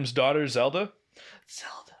 Robin Williams' daughter, Zelda.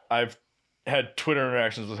 Zelda. I've had Twitter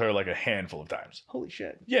interactions with her like a handful of times. Holy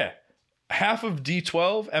shit. Yeah. Half of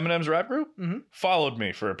D12, Eminem's rap group, followed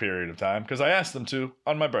me for a period of time because I asked them to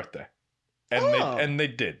on my birthday. And they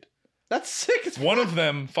did. That's sick as fuck. One of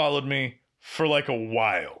them followed me for like a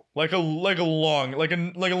while. Like a long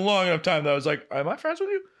enough time that I was like, am I friends with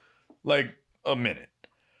you? Like a minute.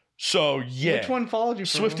 So yeah. Which one followed you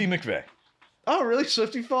for? Swifty McVeigh. Oh, really?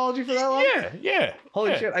 Swifty followed you for that long? Yeah.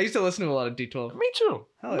 Holy shit. I used to listen to a lot of D12. Me too.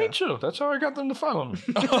 Hell Me yeah. too. That's how I got them to follow me.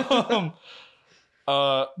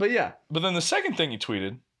 But yeah. But then the second thing he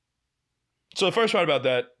tweeted. So the first part about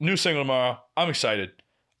that, new single tomorrow. I'm excited.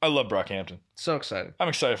 I love Brockhampton. So excited. I'm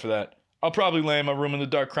excited for that. I'll probably lay in my room in the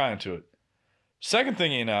dark crying to it. Second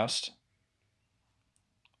thing he announced,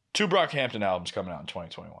 2 Brockhampton albums coming out in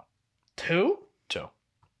 2021. 2? 2.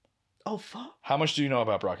 Oh, fuck. How much do you know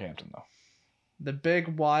about Brockhampton, though? The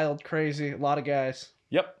big, wild, crazy, a lot of guys.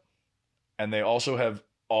 Yep. And they also have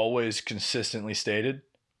always consistently stated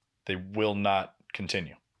they will not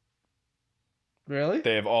continue. Really?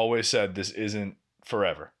 They have always said this isn't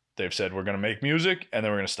forever. They've said we're going to make music and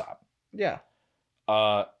then we're going to stop. Yeah.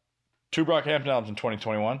 2 Brockhampton albums in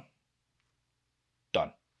 2021.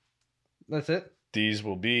 Done. That's it? These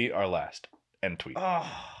will be our last. End tweet. Oh.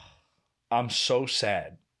 I'm so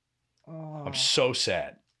sad. Oh. I'm so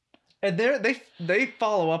sad. And they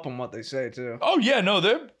follow up on what they say, too. Oh, yeah, no,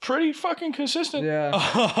 they're pretty fucking consistent. Yeah.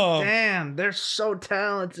 Damn, they're so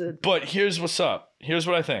talented. But here's what's up. Here's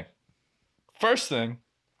what I think. First thing,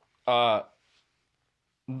 right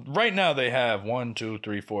now they have 1, 2,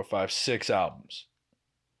 3, 4, 5, 6 albums.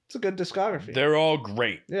 It's a good discography. They're all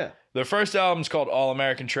great. Yeah. Their first album's called All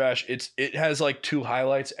American Trash. It has like 2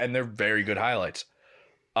 highlights, and they're very good highlights.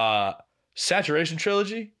 Saturation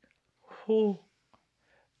Trilogy. Ooh.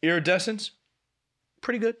 Iridescence.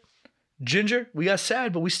 Pretty good. Ginger. We got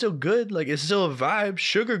sad, but we still good. Like, it's still a vibe.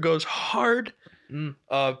 Sugar goes hard.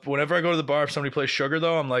 Whenever I go to the bar, if somebody plays Sugar,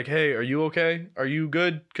 though, I'm like, hey, are you okay? Are you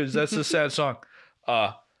good? Because that's a sad song.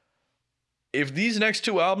 If these next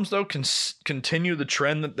 2 albums, though, can continue the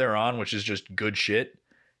trend that they're on, which is just good shit,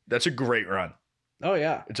 that's a great run. Oh,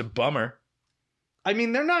 yeah. It's a bummer. I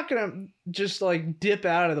mean, they're not going to just, like, dip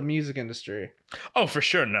out of the music industry. Oh, for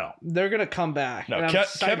sure, no. They're going to come back. No,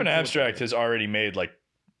 Kevin Abstract has already made, like,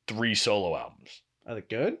 3 solo albums. Are they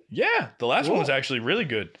good? Yeah, the last one was actually really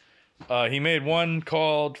good. He made one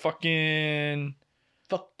called fucking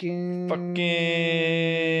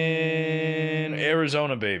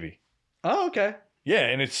Arizona Baby. Oh, okay. Yeah,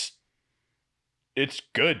 and it's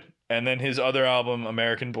good. And then his other album,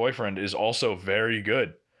 American Boyfriend, is also very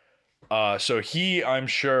good. So he, I'm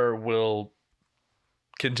sure, will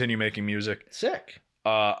continue making music. Sick.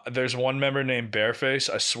 There's one member named Bareface.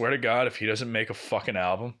 I swear to God, if he doesn't make a fucking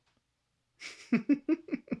album,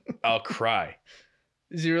 I'll cry.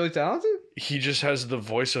 Is he really talented? He just has the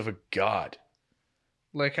voice of a god.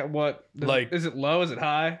 Like what? Like, is it low? Is it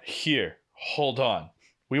high? Here, hold on.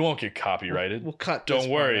 We won't get copyrighted. We'll cut. Don't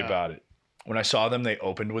worry about it. When I saw them, they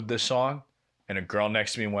opened with this song, and a girl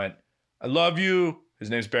next to me went, "I love you." His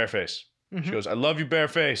name's Bareface. Mm-hmm. She goes, "I love you,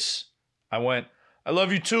 Bareface." I went, "I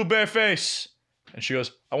love you too, Bareface." And she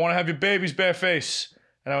goes, "I want to have your babies, Bareface."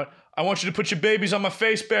 And I went, "I want you to put your babies on my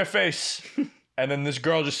face, Bareface." And then this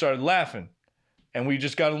girl just started laughing. And we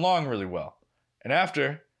just got along really well. And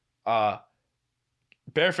after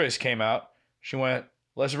Bareface came out, she went,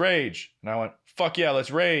 "Let's rage." And I went, "Fuck yeah,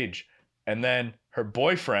 let's rage." And then her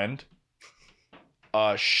boyfriend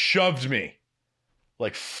shoved me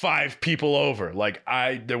like 5 people over. Like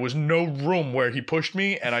there was no room where he pushed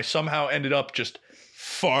me, and I somehow ended up just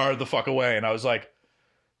far the fuck away. And I was like,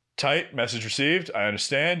 tight, message received. I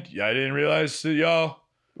understand. Yeah, I didn't realize that y'all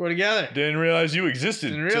we're together. Didn't realize you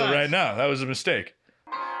existed until right now. That was a mistake.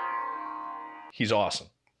 He's awesome.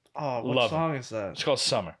 Oh, what song is that? It's called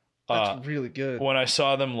Summer. That's really good. When I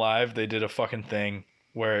saw them live, they did a fucking thing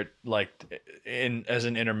where, like, as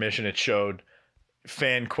an intermission, it showed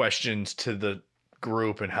fan questions to the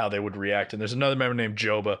group and how they would react. And there's another member named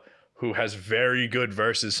Joba who has very good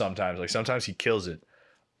verses sometimes. Like, sometimes he kills it.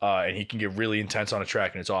 And he can get really intense on a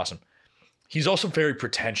track, and it's awesome. He's also very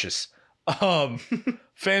pretentious.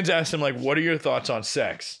 Fans asked him, like, what are your thoughts on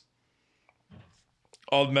sex?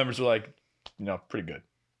 All the members were like, pretty good.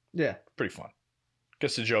 Yeah. Pretty fun.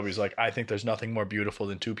 Gets to Joby's like, I think there's nothing more beautiful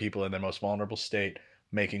than 2 people in their most vulnerable state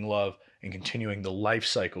making love and continuing the life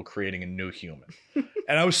cycle, creating a new human.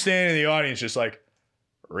 And I was standing in the audience just like,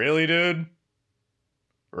 really, dude?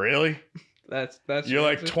 Really? That's You're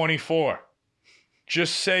like 24.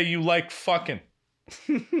 Just say you like fucking.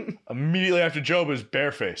 Immediately after Job is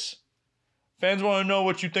bareface. Fans want to know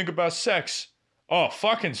what you think about sex. Oh,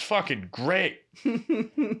 fucking's fucking great.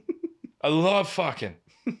 I love fucking.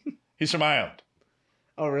 He's from Ireland.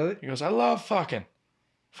 Oh, really? He goes, I love fucking.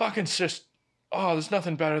 Fucking's just, oh, there's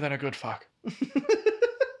nothing better than a good fuck.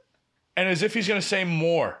 And as if he's going to say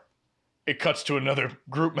more, it cuts to another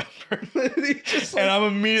group member. And I'm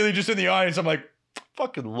immediately just in the audience. I'm like,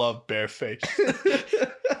 fucking love bareface.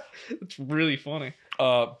 It's really funny.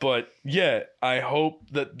 But yeah, I hope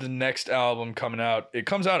that the next album coming out, it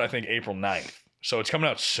comes out, I think, April 9th. So it's coming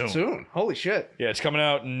out soon. Soon? Holy shit. Yeah, it's coming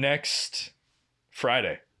out next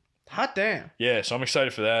Friday. Hot damn. Yeah, so I'm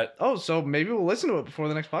excited for that. Oh, so maybe we'll listen to it before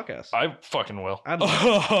the next podcast. I fucking will. I'd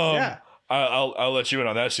love yeah. I'll let you in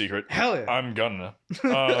on that secret. Hell yeah. I'm gonna.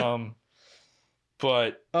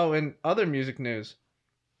 But oh, and other music news.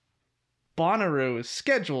 Bonnaroo is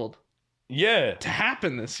scheduled yeah, to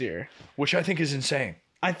happen this year. Which I think is insane.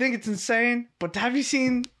 I think it's insane, but have you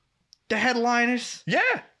seen the headliners? Yeah.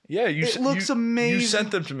 Yeah, it looks amazing. You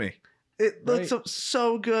sent them to me. It looks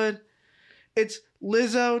so good. It's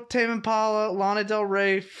Lizzo, Tame Impala, Lana Del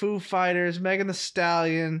Rey, Foo Fighters, Megan Thee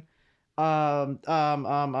Stallion, and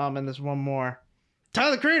there's one more.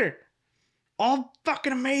 Tyler, the Creator. All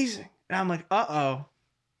fucking amazing. And I'm like, uh-oh.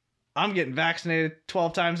 I'm getting vaccinated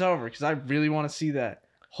 12 times over because I really want to see that.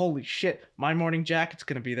 Holy shit. My Morning Jacket's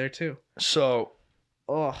going to be there too. So,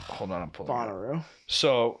 oh, hold on, I'm pulling Bonnaroo.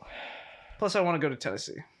 So, plus I want to go to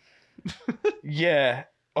Tennessee. Yeah.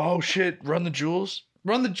 Oh shit, Run the Jewels?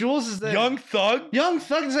 Run the Jewels is there. Young Thug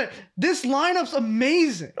is there. This lineup's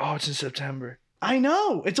amazing. Oh, it's in September. I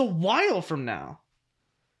know. It's a while from now.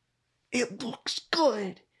 It looks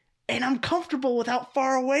good. And I'm comfortable with how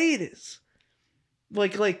far away it is.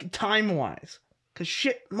 Like time-wise. Because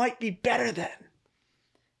shit might be better then.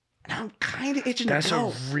 And I'm kind of itching to go. That's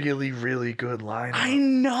a really, really good lineup. I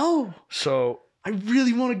know. So... I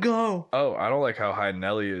really want to go. Oh, I don't like how high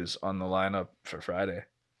Nelly is on the lineup for Friday.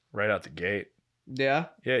 Right out the gate. Yeah?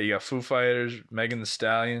 Yeah, you got Foo Fighters, Megan Thee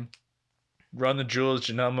Stallion, Run the Jewels,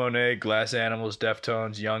 Janelle Monáe, Glass Animals,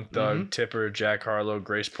 Deftones, Young Thug, Tipper, Jack Harlow,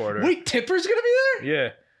 Grace Porter. Wait, Tipper's going to be there? Yeah.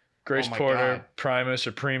 Grace Porter, God. Primus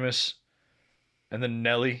or Primus, and then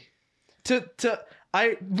Nelly.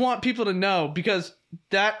 I want people to know, because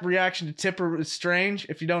that reaction to Tipper is strange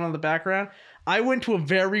if you don't know the background. I went to a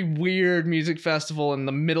very weird music festival in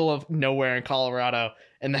the middle of nowhere in Colorado,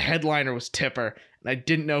 and the headliner was Tipper, and I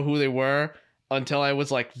didn't know who they were until I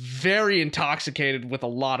was like very intoxicated with a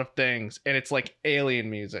lot of things, and it's like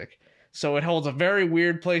alien music. So it holds a very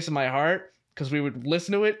weird place in my heart because we would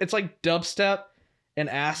listen to it. It's like dubstep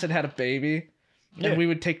and acid had a baby, and we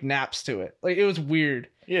would take naps to it. Like, it was weird.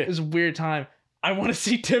 Yeah. It was a weird time. I want to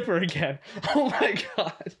see Tipper again. Oh my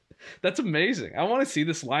God. That's amazing. I want to see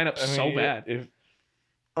this lineup so bad.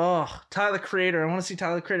 Tyler, the Creator. I want to see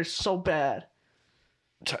Tyler, the Creator so bad.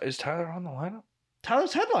 Is Tyler on the lineup?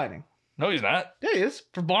 Tyler's headlining. No, he's not. Yeah, he is.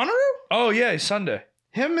 For Bonnaroo? Oh, yeah, he's Sunday.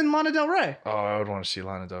 Him and Lana Del Rey. Oh, I would want to see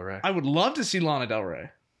Lana Del Rey. I would love to see Lana Del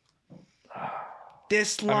Rey.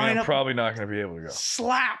 This lineup I'm probably not going to be able to go.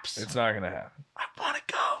 Slaps. It's not going to happen. I want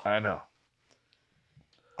to go. I know.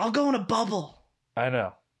 I'll go in a bubble. I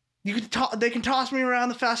know. You can they can toss me around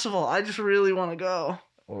the festival. I just really want to go.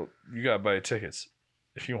 Well, you got to buy tickets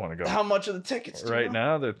if you want to go. How much are the tickets? Right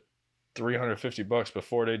now, they're $350, but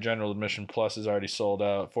 4-day general admission plus is already sold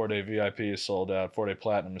out. 4-day VIP is sold out. 4-day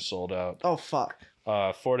platinum is sold out. Oh, fuck.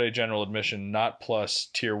 4-day general admission, not plus,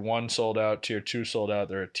 tier 1 sold out, tier 2 sold out.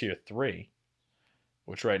 They're at tier 3,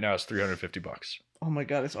 which right now is $350. Oh my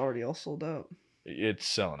God, it's already all sold out. It's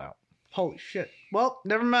selling out. Holy shit. Well,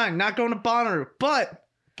 never mind. Not going to Bonnaroo,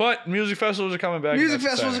 but music festivals are coming back. Music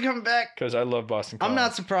festivals are coming back. Because I love Boston College. I'm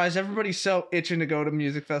not surprised. Everybody's so itching to go to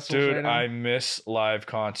music festivals. Dude, right now. I miss live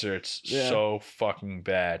concerts so fucking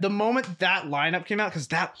bad. The moment that lineup came out, because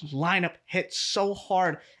that lineup hit so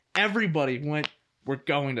hard, everybody went, we're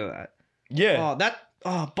going to that. Yeah.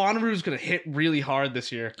 Bonnaroo's going to hit really hard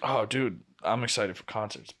this year. Oh, dude, I'm excited for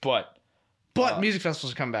concerts. But music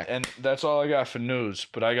festivals are coming back. And that's all I got for news,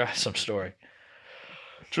 but I got some story.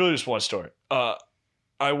 It's really just one story.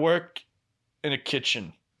 I work in a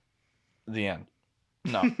kitchen. The end.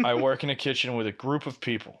 No, I work in a kitchen with a group of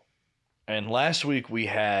people. And last week we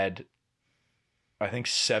had, I think,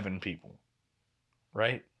 7 people.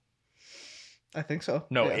 Right? I think so.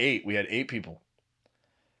 No, 8. We had 8 people.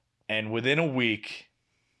 And within a week,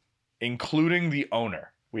 including the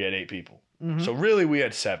owner, we had 8 people. Mm-hmm. So really we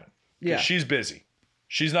had 7. Yeah. She's busy.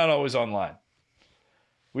 She's not always online.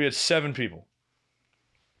 We had 7 people.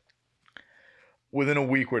 Within a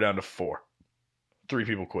week, we're down to 4. 3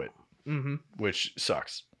 people quit, Mm-hmm. which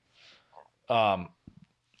sucks.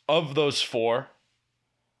 Of those 4,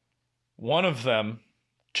 one of them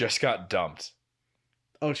just got dumped.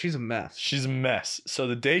 Oh, she's a mess. She's a mess. So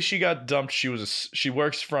the day she got dumped, she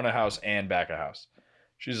works front of house and back of house.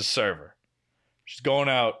 She's a server. She's going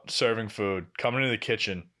out serving food, coming into the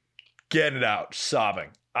kitchen, getting it out, sobbing,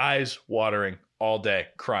 eyes watering all day,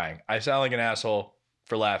 crying. I sound like an asshole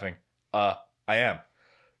for laughing. I am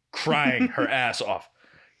crying her ass off.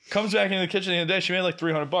 Comes back into the kitchen the other day. She made like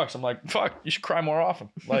 $300. I'm like, fuck, you should cry more often.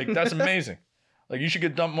 Like, that's amazing. Like, you should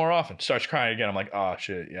get dumped more often. Starts crying again. I'm like, oh,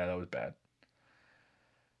 shit. Yeah, that was bad.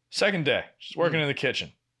 Second day, she's working in the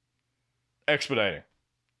kitchen, expediting.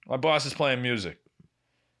 My boss is playing music.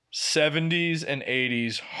 70s and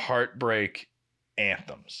 80s heartbreak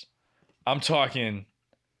anthems. I'm talking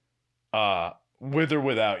With or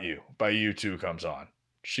Without You by U2 comes on.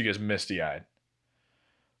 She gets misty-eyed.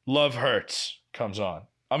 Love Hurts comes on.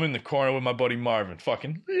 I'm in the corner with my buddy Marvin.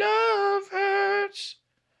 Fucking Love Hurts.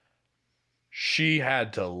 She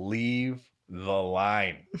had to leave the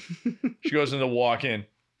line. She goes into walk-in,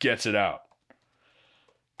 gets it out.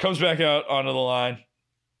 Comes back out onto the line.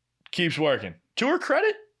 Keeps working. To her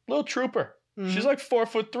credit, little trooper. Mm-hmm. She's like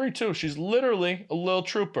 4'3" too. She's literally a little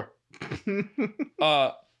trooper.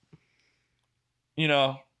 You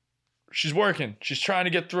know, she's working. She's trying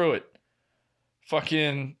to get through it.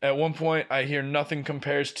 Fucking, at one point, I hear Nothing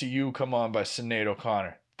Compares to You come on by Sinead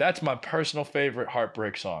O'Connor. That's my personal favorite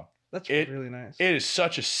heartbreak song. That's really nice. It is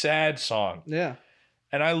such a sad song. Yeah.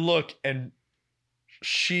 And I look, and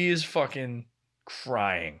she is fucking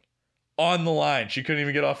crying on the line. She couldn't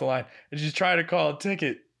even get off the line. And she's trying to call a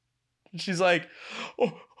ticket. And she's like,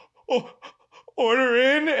 order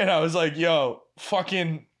in. And I was like, yo,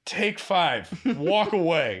 fucking take 5. Walk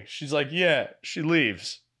away. She's like, yeah. She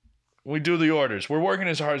leaves. We do the orders. We're working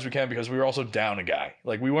as hard as we can because we were also down a guy.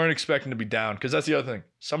 Like, we weren't expecting to be down, because that's the other thing.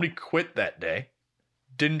 Somebody quit that day,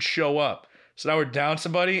 didn't show up. So now we're down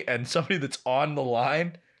somebody, and somebody that's on the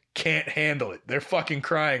line can't handle it. They're fucking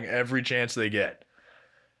crying every chance they get.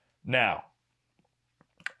 Now,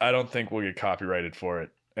 I don't think we'll get copyrighted for it.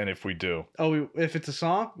 And if we do... Oh, if it's a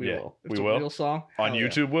song, we will. If it's a real song. On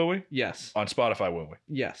YouTube, will we? Yes. On Spotify, will we?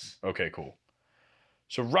 Yes. Okay, cool.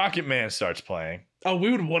 So Rocket Man starts playing. Oh,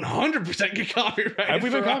 we would 100% get copyrighted. Have we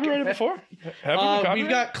been copyrighted before? Have we been copyrighted? We've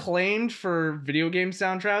got claimed for video game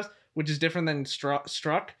soundtracks, which is different than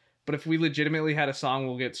struck. But if we legitimately had a song,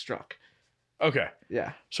 we'll get struck. Okay.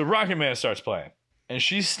 Yeah. So Rocket Man starts playing. And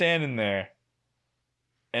she's standing there.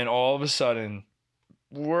 And all of a sudden,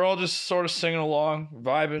 we're all just sort of singing along,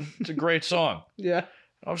 vibing. It's a great song. Yeah.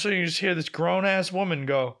 All of a sudden, you just hear this grown-ass woman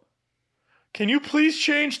go, "Can you please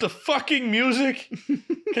change the fucking music?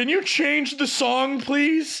 Can you change the song,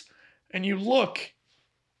 please?" And you look,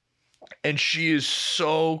 and she is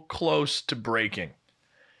so close to breaking.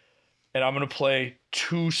 And I'm going to play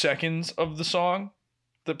 2 seconds of the song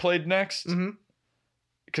that played next. Mm-hmm.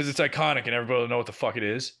 Because it's iconic and everybody will know what the fuck it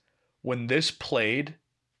is. When this played,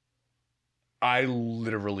 I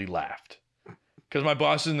literally laughed. Because my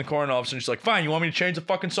boss is in the corner and all of a sudden she's like, "Fine, you want me to change the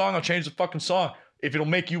fucking song? I'll change the fucking song. If it'll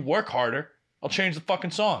make you work harder, I'll change the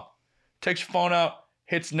fucking song." Takes your phone out,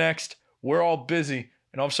 hits next. We're all busy.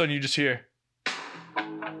 And all of a sudden you just hear.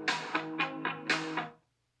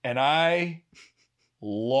 And I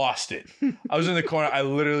lost it. I was in the corner. I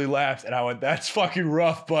literally laughed and I went, "That's fucking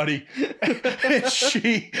rough, buddy." And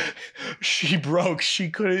she broke. She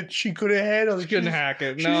couldn't handle it. She couldn't hack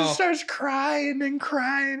it. She just starts crying and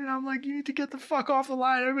crying. And I'm like, "You need to get the fuck off the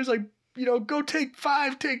line." Everybody's like, "Go take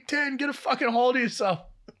 5, take 10, get a fucking hold of yourself."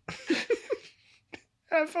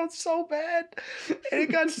 And I felt so bad. And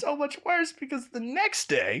it got so much worse because the next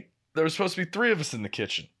day, there was supposed to be 3 of us in the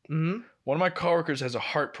kitchen. Mm-hmm. One of my coworkers has a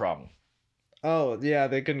heart problem. Oh, yeah,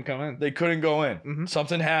 they couldn't come in. They couldn't go in. Mm-hmm.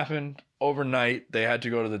 Something happened overnight. They had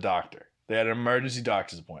to go to the doctor. They had an emergency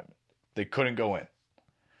doctor's appointment. They couldn't go in.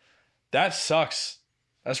 That sucks.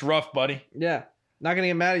 That's rough, buddy. Yeah. Not going to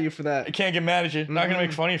get mad at you for that. I can't get mad at you. Mm-hmm. Not going to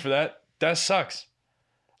make fun of you for that. That sucks.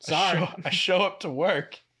 Sorry. I show up to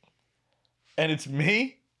work, and it's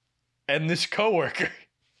me and this coworker.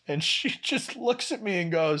 And she just looks at me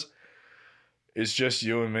and goes, "It's just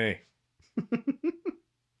you and me."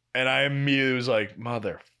 And I immediately was like,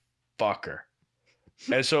 "Motherfucker."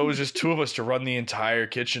 And so it was just 2 of us to run the entire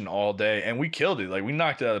kitchen all day. And we killed it. Like, we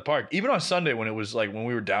knocked it out of the park. Even on Sunday when it was like, when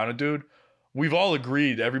we were down a dude, we've all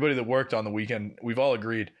agreed, everybody that worked on the weekend, we've all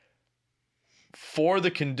agreed, for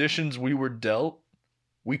the conditions we were dealt,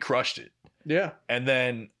 we crushed it. Yeah. And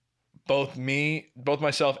then both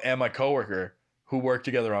myself and my coworker who worked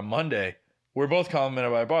together on Monday, we're both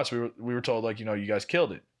complimented by our boss. We were told, like, "You guys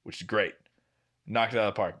killed it," which is great. Knocked it out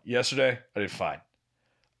of the park. Yesterday, I did fine.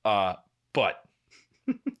 But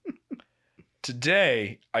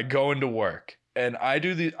today I go into work and I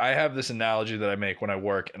have this analogy that I make when I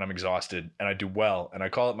work and I'm exhausted and I do well, and I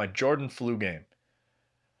call it my Jordan flu game.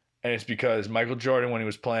 And it's because Michael Jordan, when he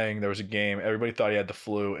was playing, there was a game, everybody thought he had the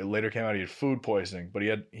flu. It later came out he had food poisoning, but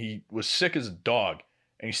he was sick as a dog,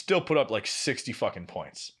 and he still put up like 60 fucking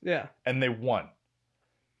points. Yeah. And they won.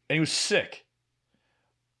 And he was sick.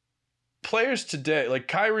 Players today, like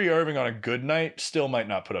Kyrie Irving on a good night, still might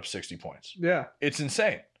not put up 60 points. Yeah. It's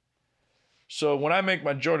insane. So when I make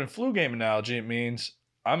my Jordan flu game analogy, it means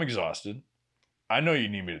I'm exhausted. I know you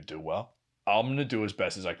need me to do well. I'm going to do as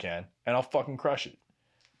best as I can, and I'll fucking crush it.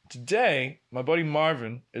 Today, my buddy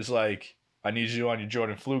Marvin is like, I need you on your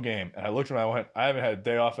Jordan flu game. And I looked at him and I went, I haven't had a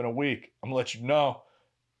day off in a week. I'm going to let you know,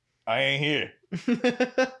 I ain't here.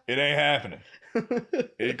 It ain't happening.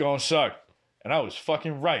 It gonna suck. And I was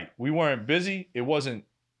fucking right. We weren't busy. It wasn't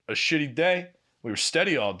a shitty day. We were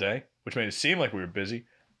steady all day, which made it seem like we were busy.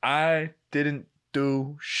 I didn't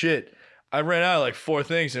do shit. I ran out of like 4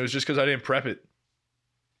 things, and it was just because I didn't prep it.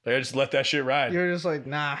 Like, I just let that shit ride. You're just like,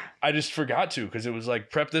 nah. I just forgot to, because it was like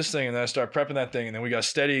prep this thing, and then I started prepping that thing, and then we got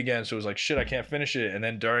steady again. So it was like, shit, I can't finish it. And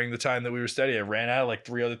then during the time that we were steady, I ran out of like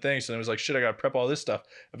 3 other things. So then it was like, shit, I got to prep all this stuff.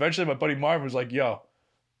 Eventually, my buddy Marvin was like, yo,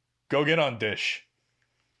 go get on Dish.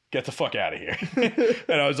 Get the fuck out of here.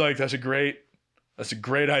 And I was like, that's a great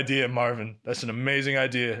idea, Marvin. That's an amazing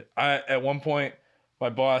idea. At one point, my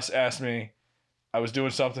boss asked me, I was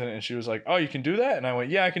doing something, and she was like, oh, you can do that? And I went,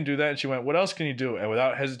 yeah, I can do that. And she went, what else can you do? And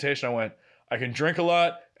without hesitation, I went, I can drink a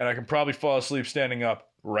lot, and I can probably fall asleep standing up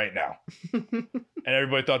right now. And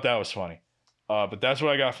everybody thought that was funny. But that's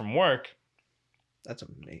what I got from work. That's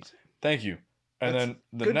amazing. Thank you. And That's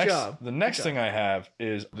then the next thing I have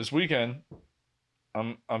is this weekend,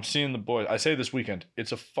 I'm seeing the boys. I say this weekend.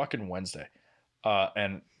 It's a fucking Wednesday.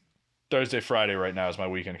 And Thursday, Friday right now is my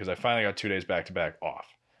weekend because I finally got 2 days back-to-back off.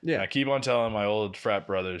 Yeah. And I keep on telling my old frat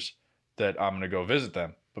brothers that I'm going to go visit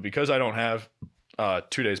them. But because I don't have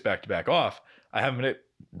 2 days back-to-back off, I haven't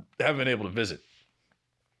been able to visit.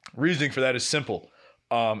 Reasoning for that is simple.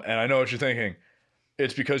 And I know what you're thinking.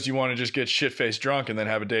 It's because you want to just get shit-faced drunk and then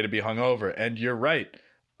have a day to be hungover. And you're right.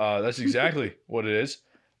 That's exactly what it is.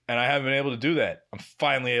 And I haven't been able to do that. I'm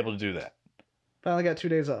finally able to do that. Finally got 2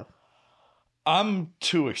 days off. I'm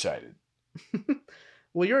too excited.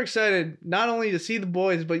 Well, you're excited not only to see the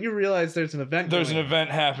boys, but you realize there's an event. There's an event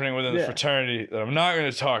happening within the fraternity that I'm not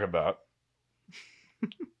going to talk about,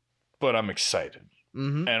 but I'm excited.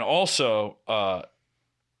 Mm-hmm. And also,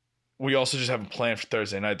 we also just have a plan for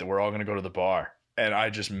Thursday night that we're all going to go to the bar. And I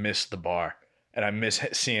just miss the bar. And I miss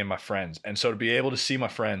seeing my friends. And so to be able to see my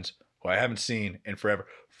friends who I haven't seen in forever,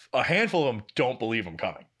 a handful of them don't believe I'm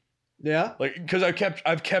coming. Yeah? Like, because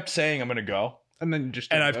I've kept saying I'm going to go. And then you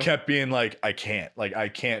just I've kept being like, I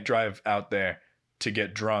can't drive out there to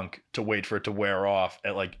get drunk to wait for it to wear off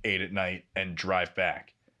at like 8 at night and drive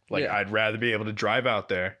back. Like, I'd rather be able to drive out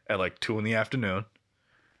there at like 2 p.m,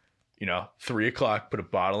 3 o'clock, put a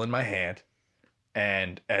bottle in my hand,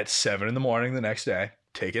 and at 7 a.m. the next day,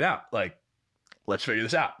 take it out. Like, let's figure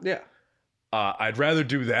this out. Yeah. I'd rather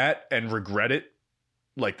do that and regret it.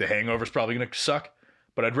 Like, the hangover's probably going to suck.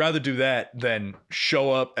 But I'd rather do that than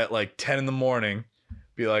show up at like 10 a.m,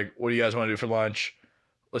 be like, what do you guys want to do for lunch?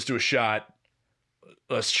 Let's do a shot.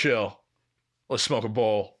 Let's chill. Let's smoke a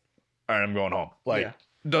bowl. All right, I'm going home. Like,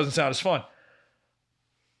 it doesn't sound as fun.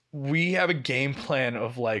 We have a game plan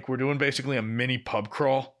of like, we're doing basically a mini pub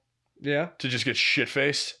crawl. Yeah. To just get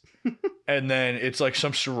shit-faced. And then it's like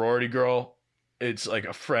some sorority girl. It's like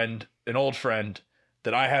a friend, an old friend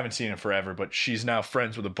that I haven't seen in forever, but she's now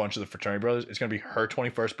friends with a bunch of the fraternity brothers. It's going to be her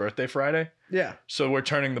 21st birthday Friday. Yeah. So we're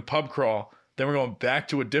turning the pub crawl. Then we're going back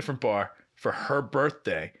to a different bar for her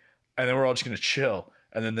birthday. And then we're all just going to chill.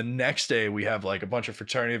 And then the next day we have like a bunch of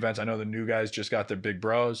fraternity events. I know the new guys just got their big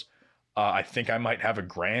bros. I think I might have a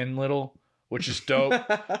grand little, which is dope.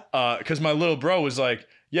 Because my little bro was like,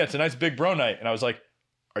 yeah, tonight's big bro night. And I was like,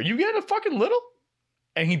 are you getting a fucking little?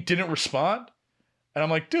 And he didn't respond. And I'm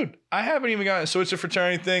like, dude, I haven't even gotten. So it's a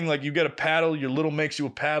fraternity thing. Like, you get a paddle. Your little makes you a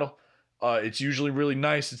paddle. It's usually really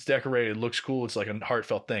nice. It's decorated. It looks cool. It's like a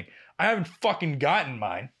heartfelt thing. I haven't fucking gotten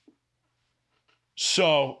mine.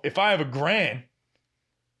 So if I have a grand,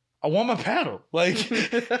 I want my paddle. Like,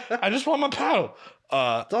 I just want my paddle.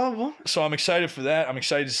 So I'm excited for that. I'm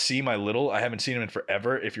excited to see my little. I haven't seen him in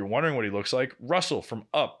forever. If you're wondering what he looks like, Russell from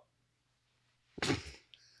Up.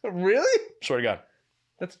 Really? Swear to God.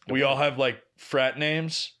 We all have like frat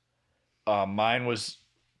names. Mine was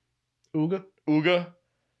Ooga,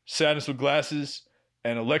 Sadness with Glasses,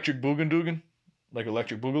 and Electric Boogan Doogan, like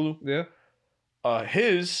Electric Boogaloo. Yeah.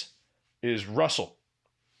 His is Russell.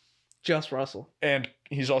 Just Russell. And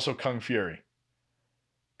he's also Kung Fury.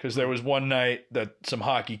 Because there was one night that some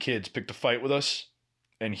hockey kids picked a fight with us,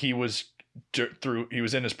 and he was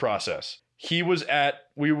in his process.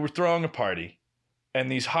 We were throwing a party,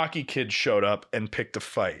 and these hockey kids showed up and picked a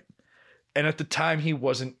fight. And at the time, he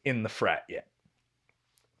wasn't in the frat yet.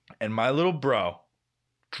 And my little bro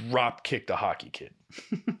drop kicked a hockey kid.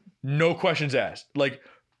 No questions asked.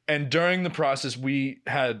 And during the process,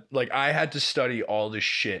 I had to study all this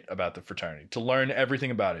shit about the fraternity to learn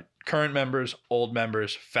everything about it. Current members, old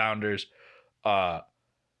members, founders,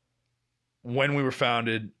 when we were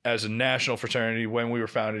founded as a national fraternity, when we were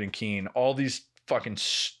founded in Keene, all these fucking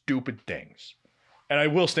stupid things. And I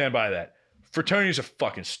will stand by that. Fraternities are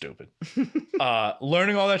fucking stupid.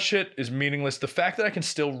 Learning all that shit is meaningless. The fact that I can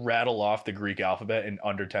still rattle off the Greek alphabet in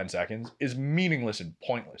under 10 seconds is meaningless and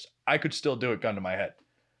pointless. I could still do it gun to my head.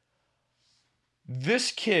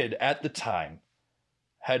 This kid at the time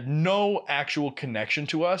had no actual connection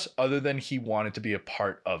to us other than he wanted to be a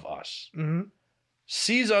part of us. Mm-hmm.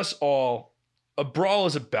 Sees us all, a brawl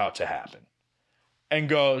is about to happen, and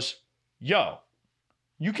goes, yo,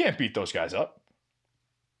 you can't beat those guys up.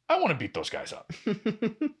 I want to beat those guys up.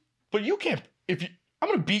 But you can't, I'm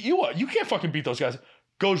going to beat you up. You can't fucking beat those guys.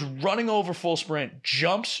 Goes running over full sprint,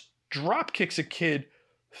 jumps, drop kicks a kid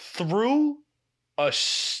through a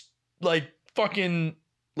fucking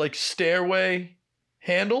stairway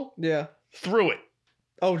handle. Yeah. Through it.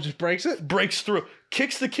 Oh, just breaks it? Breaks through.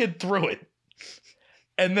 Kicks the kid through it.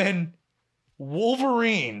 And then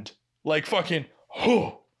Wolverined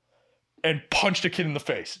and punched a kid in the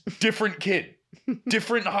face. Different kid.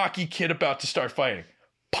 Different hockey kid about to start fighting.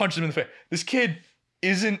 Punched him in the face. This kid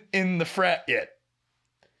isn't in the frat yet.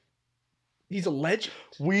 He's a legend.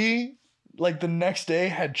 We, the next day,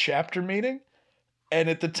 had chapter meeting. And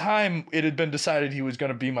at the time, it had been decided he was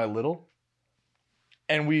going to be my little.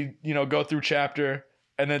 And we, go through chapter.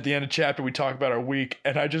 And then at the end of chapter, we talk about our week.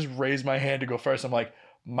 And I just raised my hand to go first. I'm like,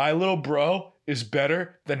 my little bro is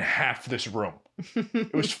better than half this room.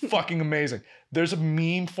 It was fucking amazing. There's a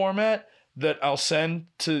meme format that I'll send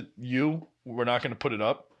to you. We're not going to put it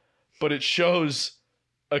up. But it shows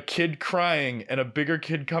a kid crying and a bigger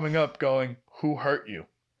kid coming up going, who hurt you?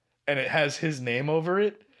 And it has his name over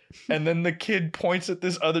it. And then the kid points at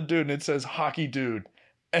this other dude and it says hockey dude.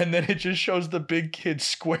 And then it just shows the big kid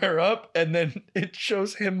square up. And then it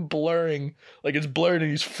shows him blurring. It's blurred and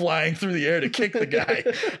he's flying through the air to kick the guy.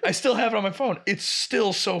 I still have it on my phone. It's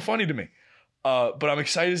still so funny to me. But I'm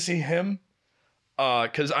excited to see him.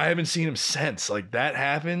 Because I haven't seen him since. That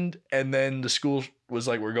happened. And then the school was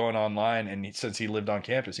we're going online. And since he lived on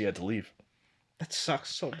campus, he had to leave. That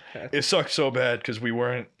sucks so bad. It sucks so bad because we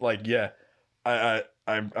weren't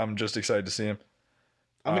I'm just excited to see him.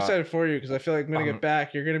 I'm excited for you because I feel like when I get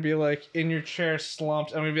back, you're going to be in your chair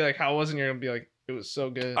slumped. I'm going to be like, how was it? And you're going to be like, it was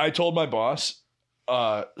so good. I told my boss,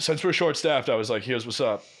 since we're short staffed, I was like, here's what's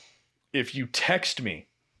up. If you text me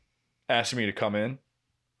asking me to come in,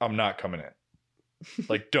 I'm not coming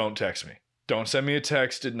in. Don't text me. Don't send me a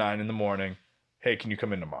text at 9 a.m. Hey, can you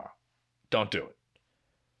come in tomorrow? Don't do it.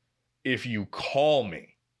 If you call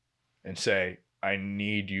me and say, I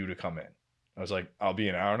need you to come in. I was like, I'll be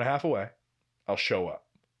an hour and a half away. I'll show up.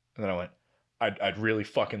 And then I went, I'd really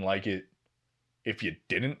fucking like it if you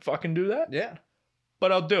didn't fucking do that. Yeah.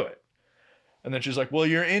 But I'll do it. And then she's like, well,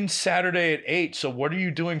 you're in Saturday at 8. So what are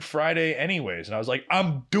you doing Friday anyways? And I was like,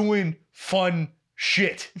 I'm doing fun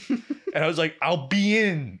shit. And I was like, I'll be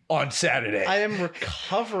in on Saturday. I am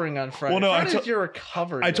recovering on Friday. Well, no, Friday's you're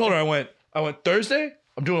recovered. I told her, I went Thursday,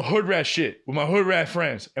 I'm doing hood rat shit with my hood rat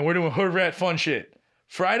friends. And we're doing hood rat fun shit.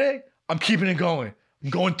 Friday, I'm keeping it going. I'm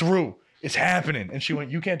going through. It's happening. And she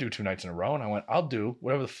went, you can't do 2 nights in a row. And I went, I'll do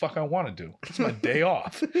whatever the fuck I want to do. It's my day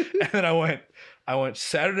off. And then I went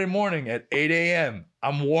Saturday morning at 8 a.m.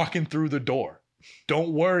 I'm walking through the door.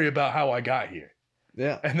 Don't worry about how I got here.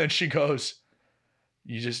 Yeah. And then she goes,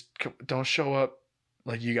 you just don't show up.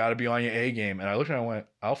 You got to be on your A game. And I looked at her and I went,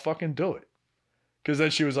 I'll fucking do it. Because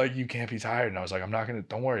then she was like, you can't be tired. And I was like, I'm not going to,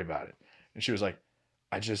 don't worry about it. And she was like,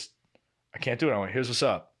 I can't do it. I went, here's what's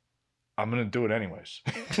up. I'm going to do it anyways.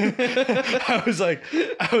 I was like,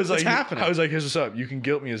 it's happening. I was like, here's what's up. You can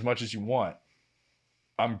guilt me as much as you want.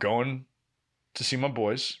 I'm going to see my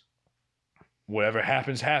boys. Whatever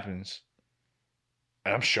happens, happens.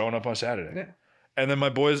 And I'm showing up on Saturday. Yeah. And then my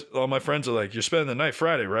boys, all my friends are like, you're spending the night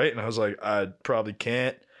Friday, right? And I was like, I probably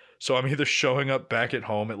can't. So I'm either showing up back at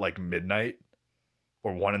home at midnight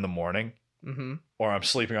or 1 a.m, mm-hmm. or I'm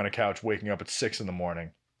sleeping on a couch, waking up at 6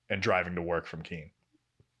 a.m. and driving to work from Keene.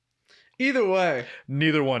 Either way,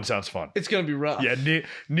 Neither one sounds fun. it's gonna be rough. Yeah,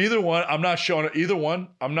 neither one. I'm not showing it. Either one.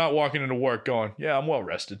 I'm not walking into work going, yeah, I'm well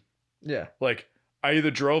rested. Yeah. Like, I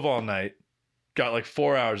either drove all night, got like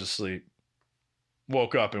 4 hours of sleep,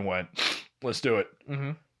 woke up and went, let's do it.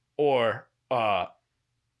 Mm-hmm. Or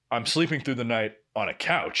I'm sleeping through the night on a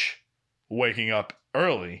couch, waking up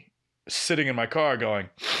early, sitting in my car going,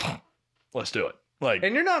 let's do it. Like,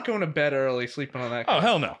 And you're not going to bed early, sleeping on that. oh, couch.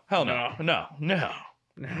 hell no. Hell no. No.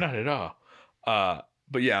 Not at all.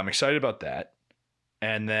 But yeah, I'm excited about that.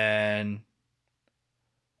 And then,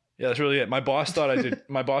 yeah, that's really it. My boss thought I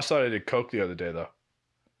did coke the other day though.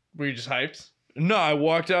 Were you just hyped? No, I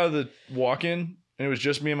walked out of the walk-in and it was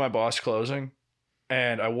just me and my boss closing.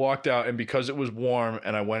 And I walked out, and because it was warm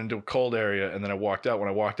and I went into a cold area, and then I walked out. When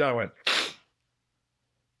I walked out, I went,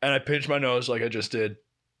 and I pinched my nose like I just did.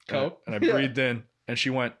 Coke? And I breathed in, and she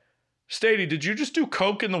went, Stady, did you just do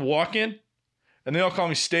coke in the walk-in? And they all call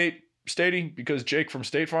me Stady because Jake from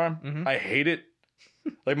State Farm. Mm-hmm. I hate it.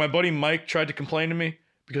 Like my buddy Mike tried to complain to me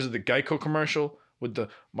because of the Geico commercial with the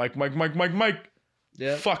Mike.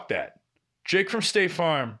 Yeah. Fuck that. Jake from State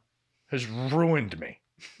Farm has ruined me.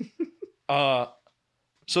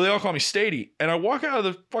 So they all call me Stady. And I walk out of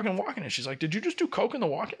the fucking walk-in and she's like, did you just do coke in the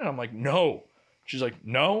walk-in? And I'm like, no. She's like,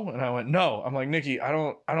 no. And I went, no. I'm like, Nikki, I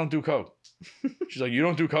don't do coke. She's like, you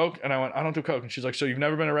don't do coke? And I went, I don't do coke. And she's like, so you've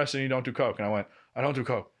never been arrested and you don't do coke? And I went, I don't do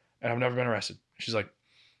coke. And I've never been arrested. She's like,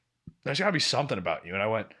 there's got to be something about you. And I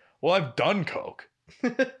went, well, I've done coke.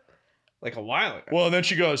 Like a while ago. Well, and then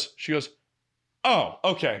she goes, oh,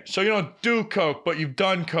 okay. So you don't do coke, but you've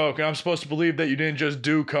done coke. And I'm supposed to believe that you didn't just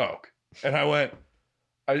do coke. And I went,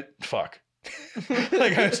 fuck.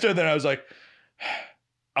 Like I stood there and I was like,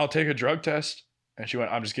 I'll take a drug test. And she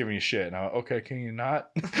went, I'm just giving you shit. And I went, okay, can you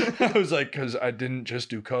not? I was like, because I didn't just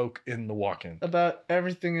do coke in the walk-in. About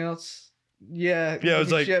everything else. Yeah. Yeah, I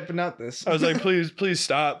was like, shit, but not this. I was like, please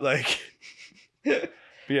stop. Like, yeah,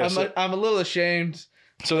 I'm a little ashamed.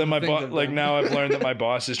 So then my boss, like now I've learned that my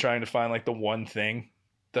boss is trying to find like the one thing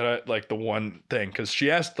because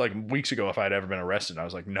she asked like weeks ago if I'd ever been arrested. And I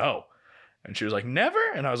was like, no. And she was like, never?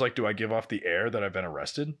 And I was like, do I give off the air that I've been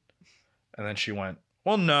arrested? And then she went,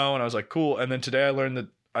 well, no. And I was like, cool. And then today I learned that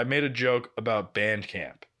I made a joke about band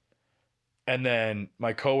camp. And then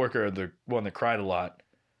my coworker, the one that cried a lot,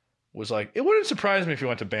 was like, it wouldn't surprise me if you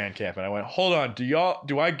went to band camp. And I went, hold on,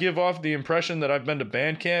 do I give off the impression that I've been to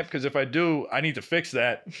band camp? Because if I do, I need to fix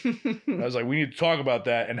that. I was like, we need to talk about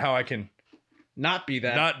that and how I can not be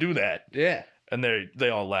that. Not do that. Yeah. And they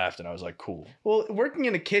all laughed and I was like, cool. Well, working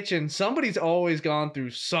in a kitchen, somebody's always gone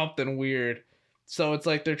through something weird. So it's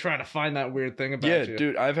like they're trying to find that weird thing about you. Yeah,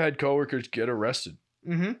 dude, I've had coworkers get arrested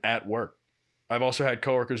at work. I've also had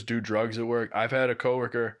coworkers do drugs at work. I've had a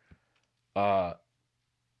coworker who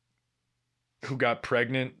got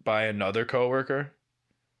pregnant by another coworker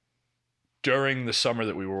during the summer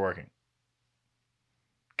that we were working.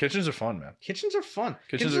 Kitchens are fun, man. Kitchens are fun.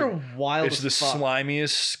 Kitchens are wild. It's the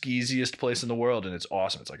slimiest, skeeziest place in the world, and it's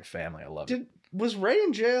awesome. It's like a family. I love it. Was Ray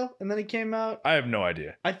in jail and then he came out? I have no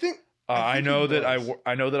idea. I think I know that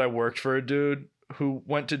I worked for a dude who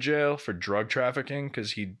went to jail for drug trafficking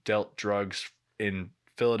because he dealt drugs in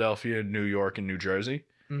Philadelphia, New York, and New Jersey.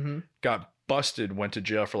 Mm-hmm. Got busted, went to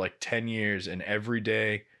jail for like 10 years, and every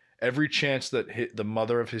day, every chance that the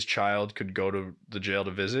mother of his child could go to the jail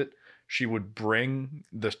to visit, she would bring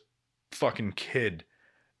the fucking kid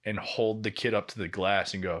and hold the kid up to the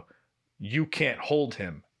glass and go, you can't hold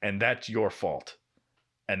him, and that's your fault,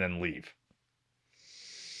 and then leave.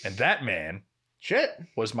 And that man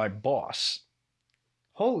was my boss.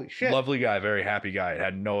 Holy shit. Lovely guy, very happy guy. It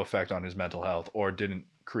had no effect on his mental health or didn't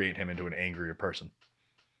create him into an angrier person.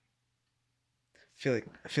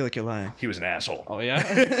 I feel like you're lying. He was an asshole. Oh yeah.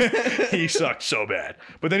 He sucked so bad.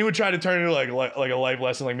 But then he would try to turn it into like a life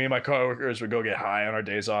lesson. Like me and my coworkers would go get high on our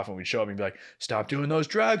days off, and we'd show up and be like, "Stop doing those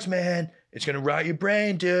drugs, man. It's gonna rot your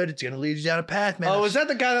brain, dude. It's gonna lead you down a path, man." Oh, was that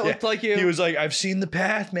the guy that looked like you? He was like, "I've seen the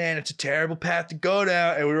path, man. It's a terrible path to go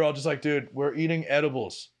down." And we were all just like, "Dude, we're eating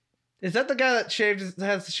edibles." Is that the guy that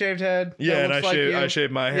has the shaved head? Yeah, and I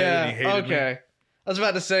shaved my head, and he hated me. Okay. I was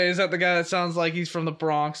about to say, is that the guy that sounds like he's from the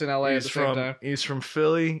Bronx in LA at the same time? He's from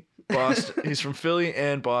Philly, Boston. He's from Philly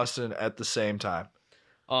and Boston at the same time.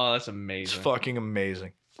 Oh, that's amazing. It's fucking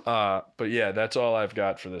amazing. But yeah, that's all I've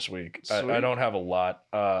got for this week. I don't have a lot.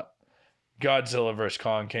 Godzilla vs.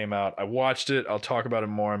 Kong came out. I watched it. I'll talk about it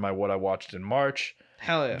more in my What I Watched in March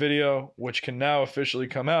video, which can now officially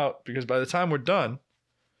come out because by the time we're done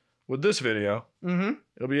with this video,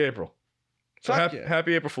 it'll be April. So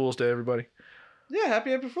happy April Fool's Day, everybody. Yeah,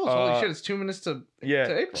 happy April Fool's. Holy shit, it's 2 minutes to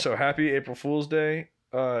April. So happy April Fool's Day.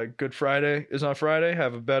 Good Friday is on Friday.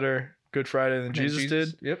 Have a better Good Friday than Jesus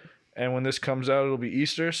did. Yep. And when this comes out, it'll be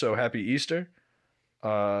Easter. So happy Easter.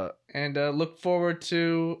 And look forward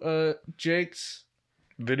to Jake's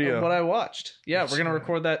video. What I watched. Yeah, we're gonna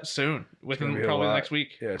record that soon, within probably the next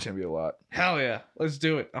week. Yeah, it's gonna be a lot. Hell yeah, let's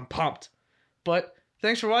do it. I'm pumped. But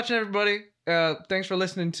thanks for watching, everybody. Thanks for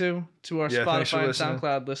listening to our Spotify and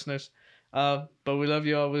SoundCloud listeners. But we love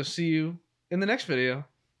you all. We'll see you in the next video.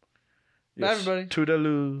 Yes. Bye, everybody.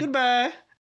 Toodaloo. Goodbye.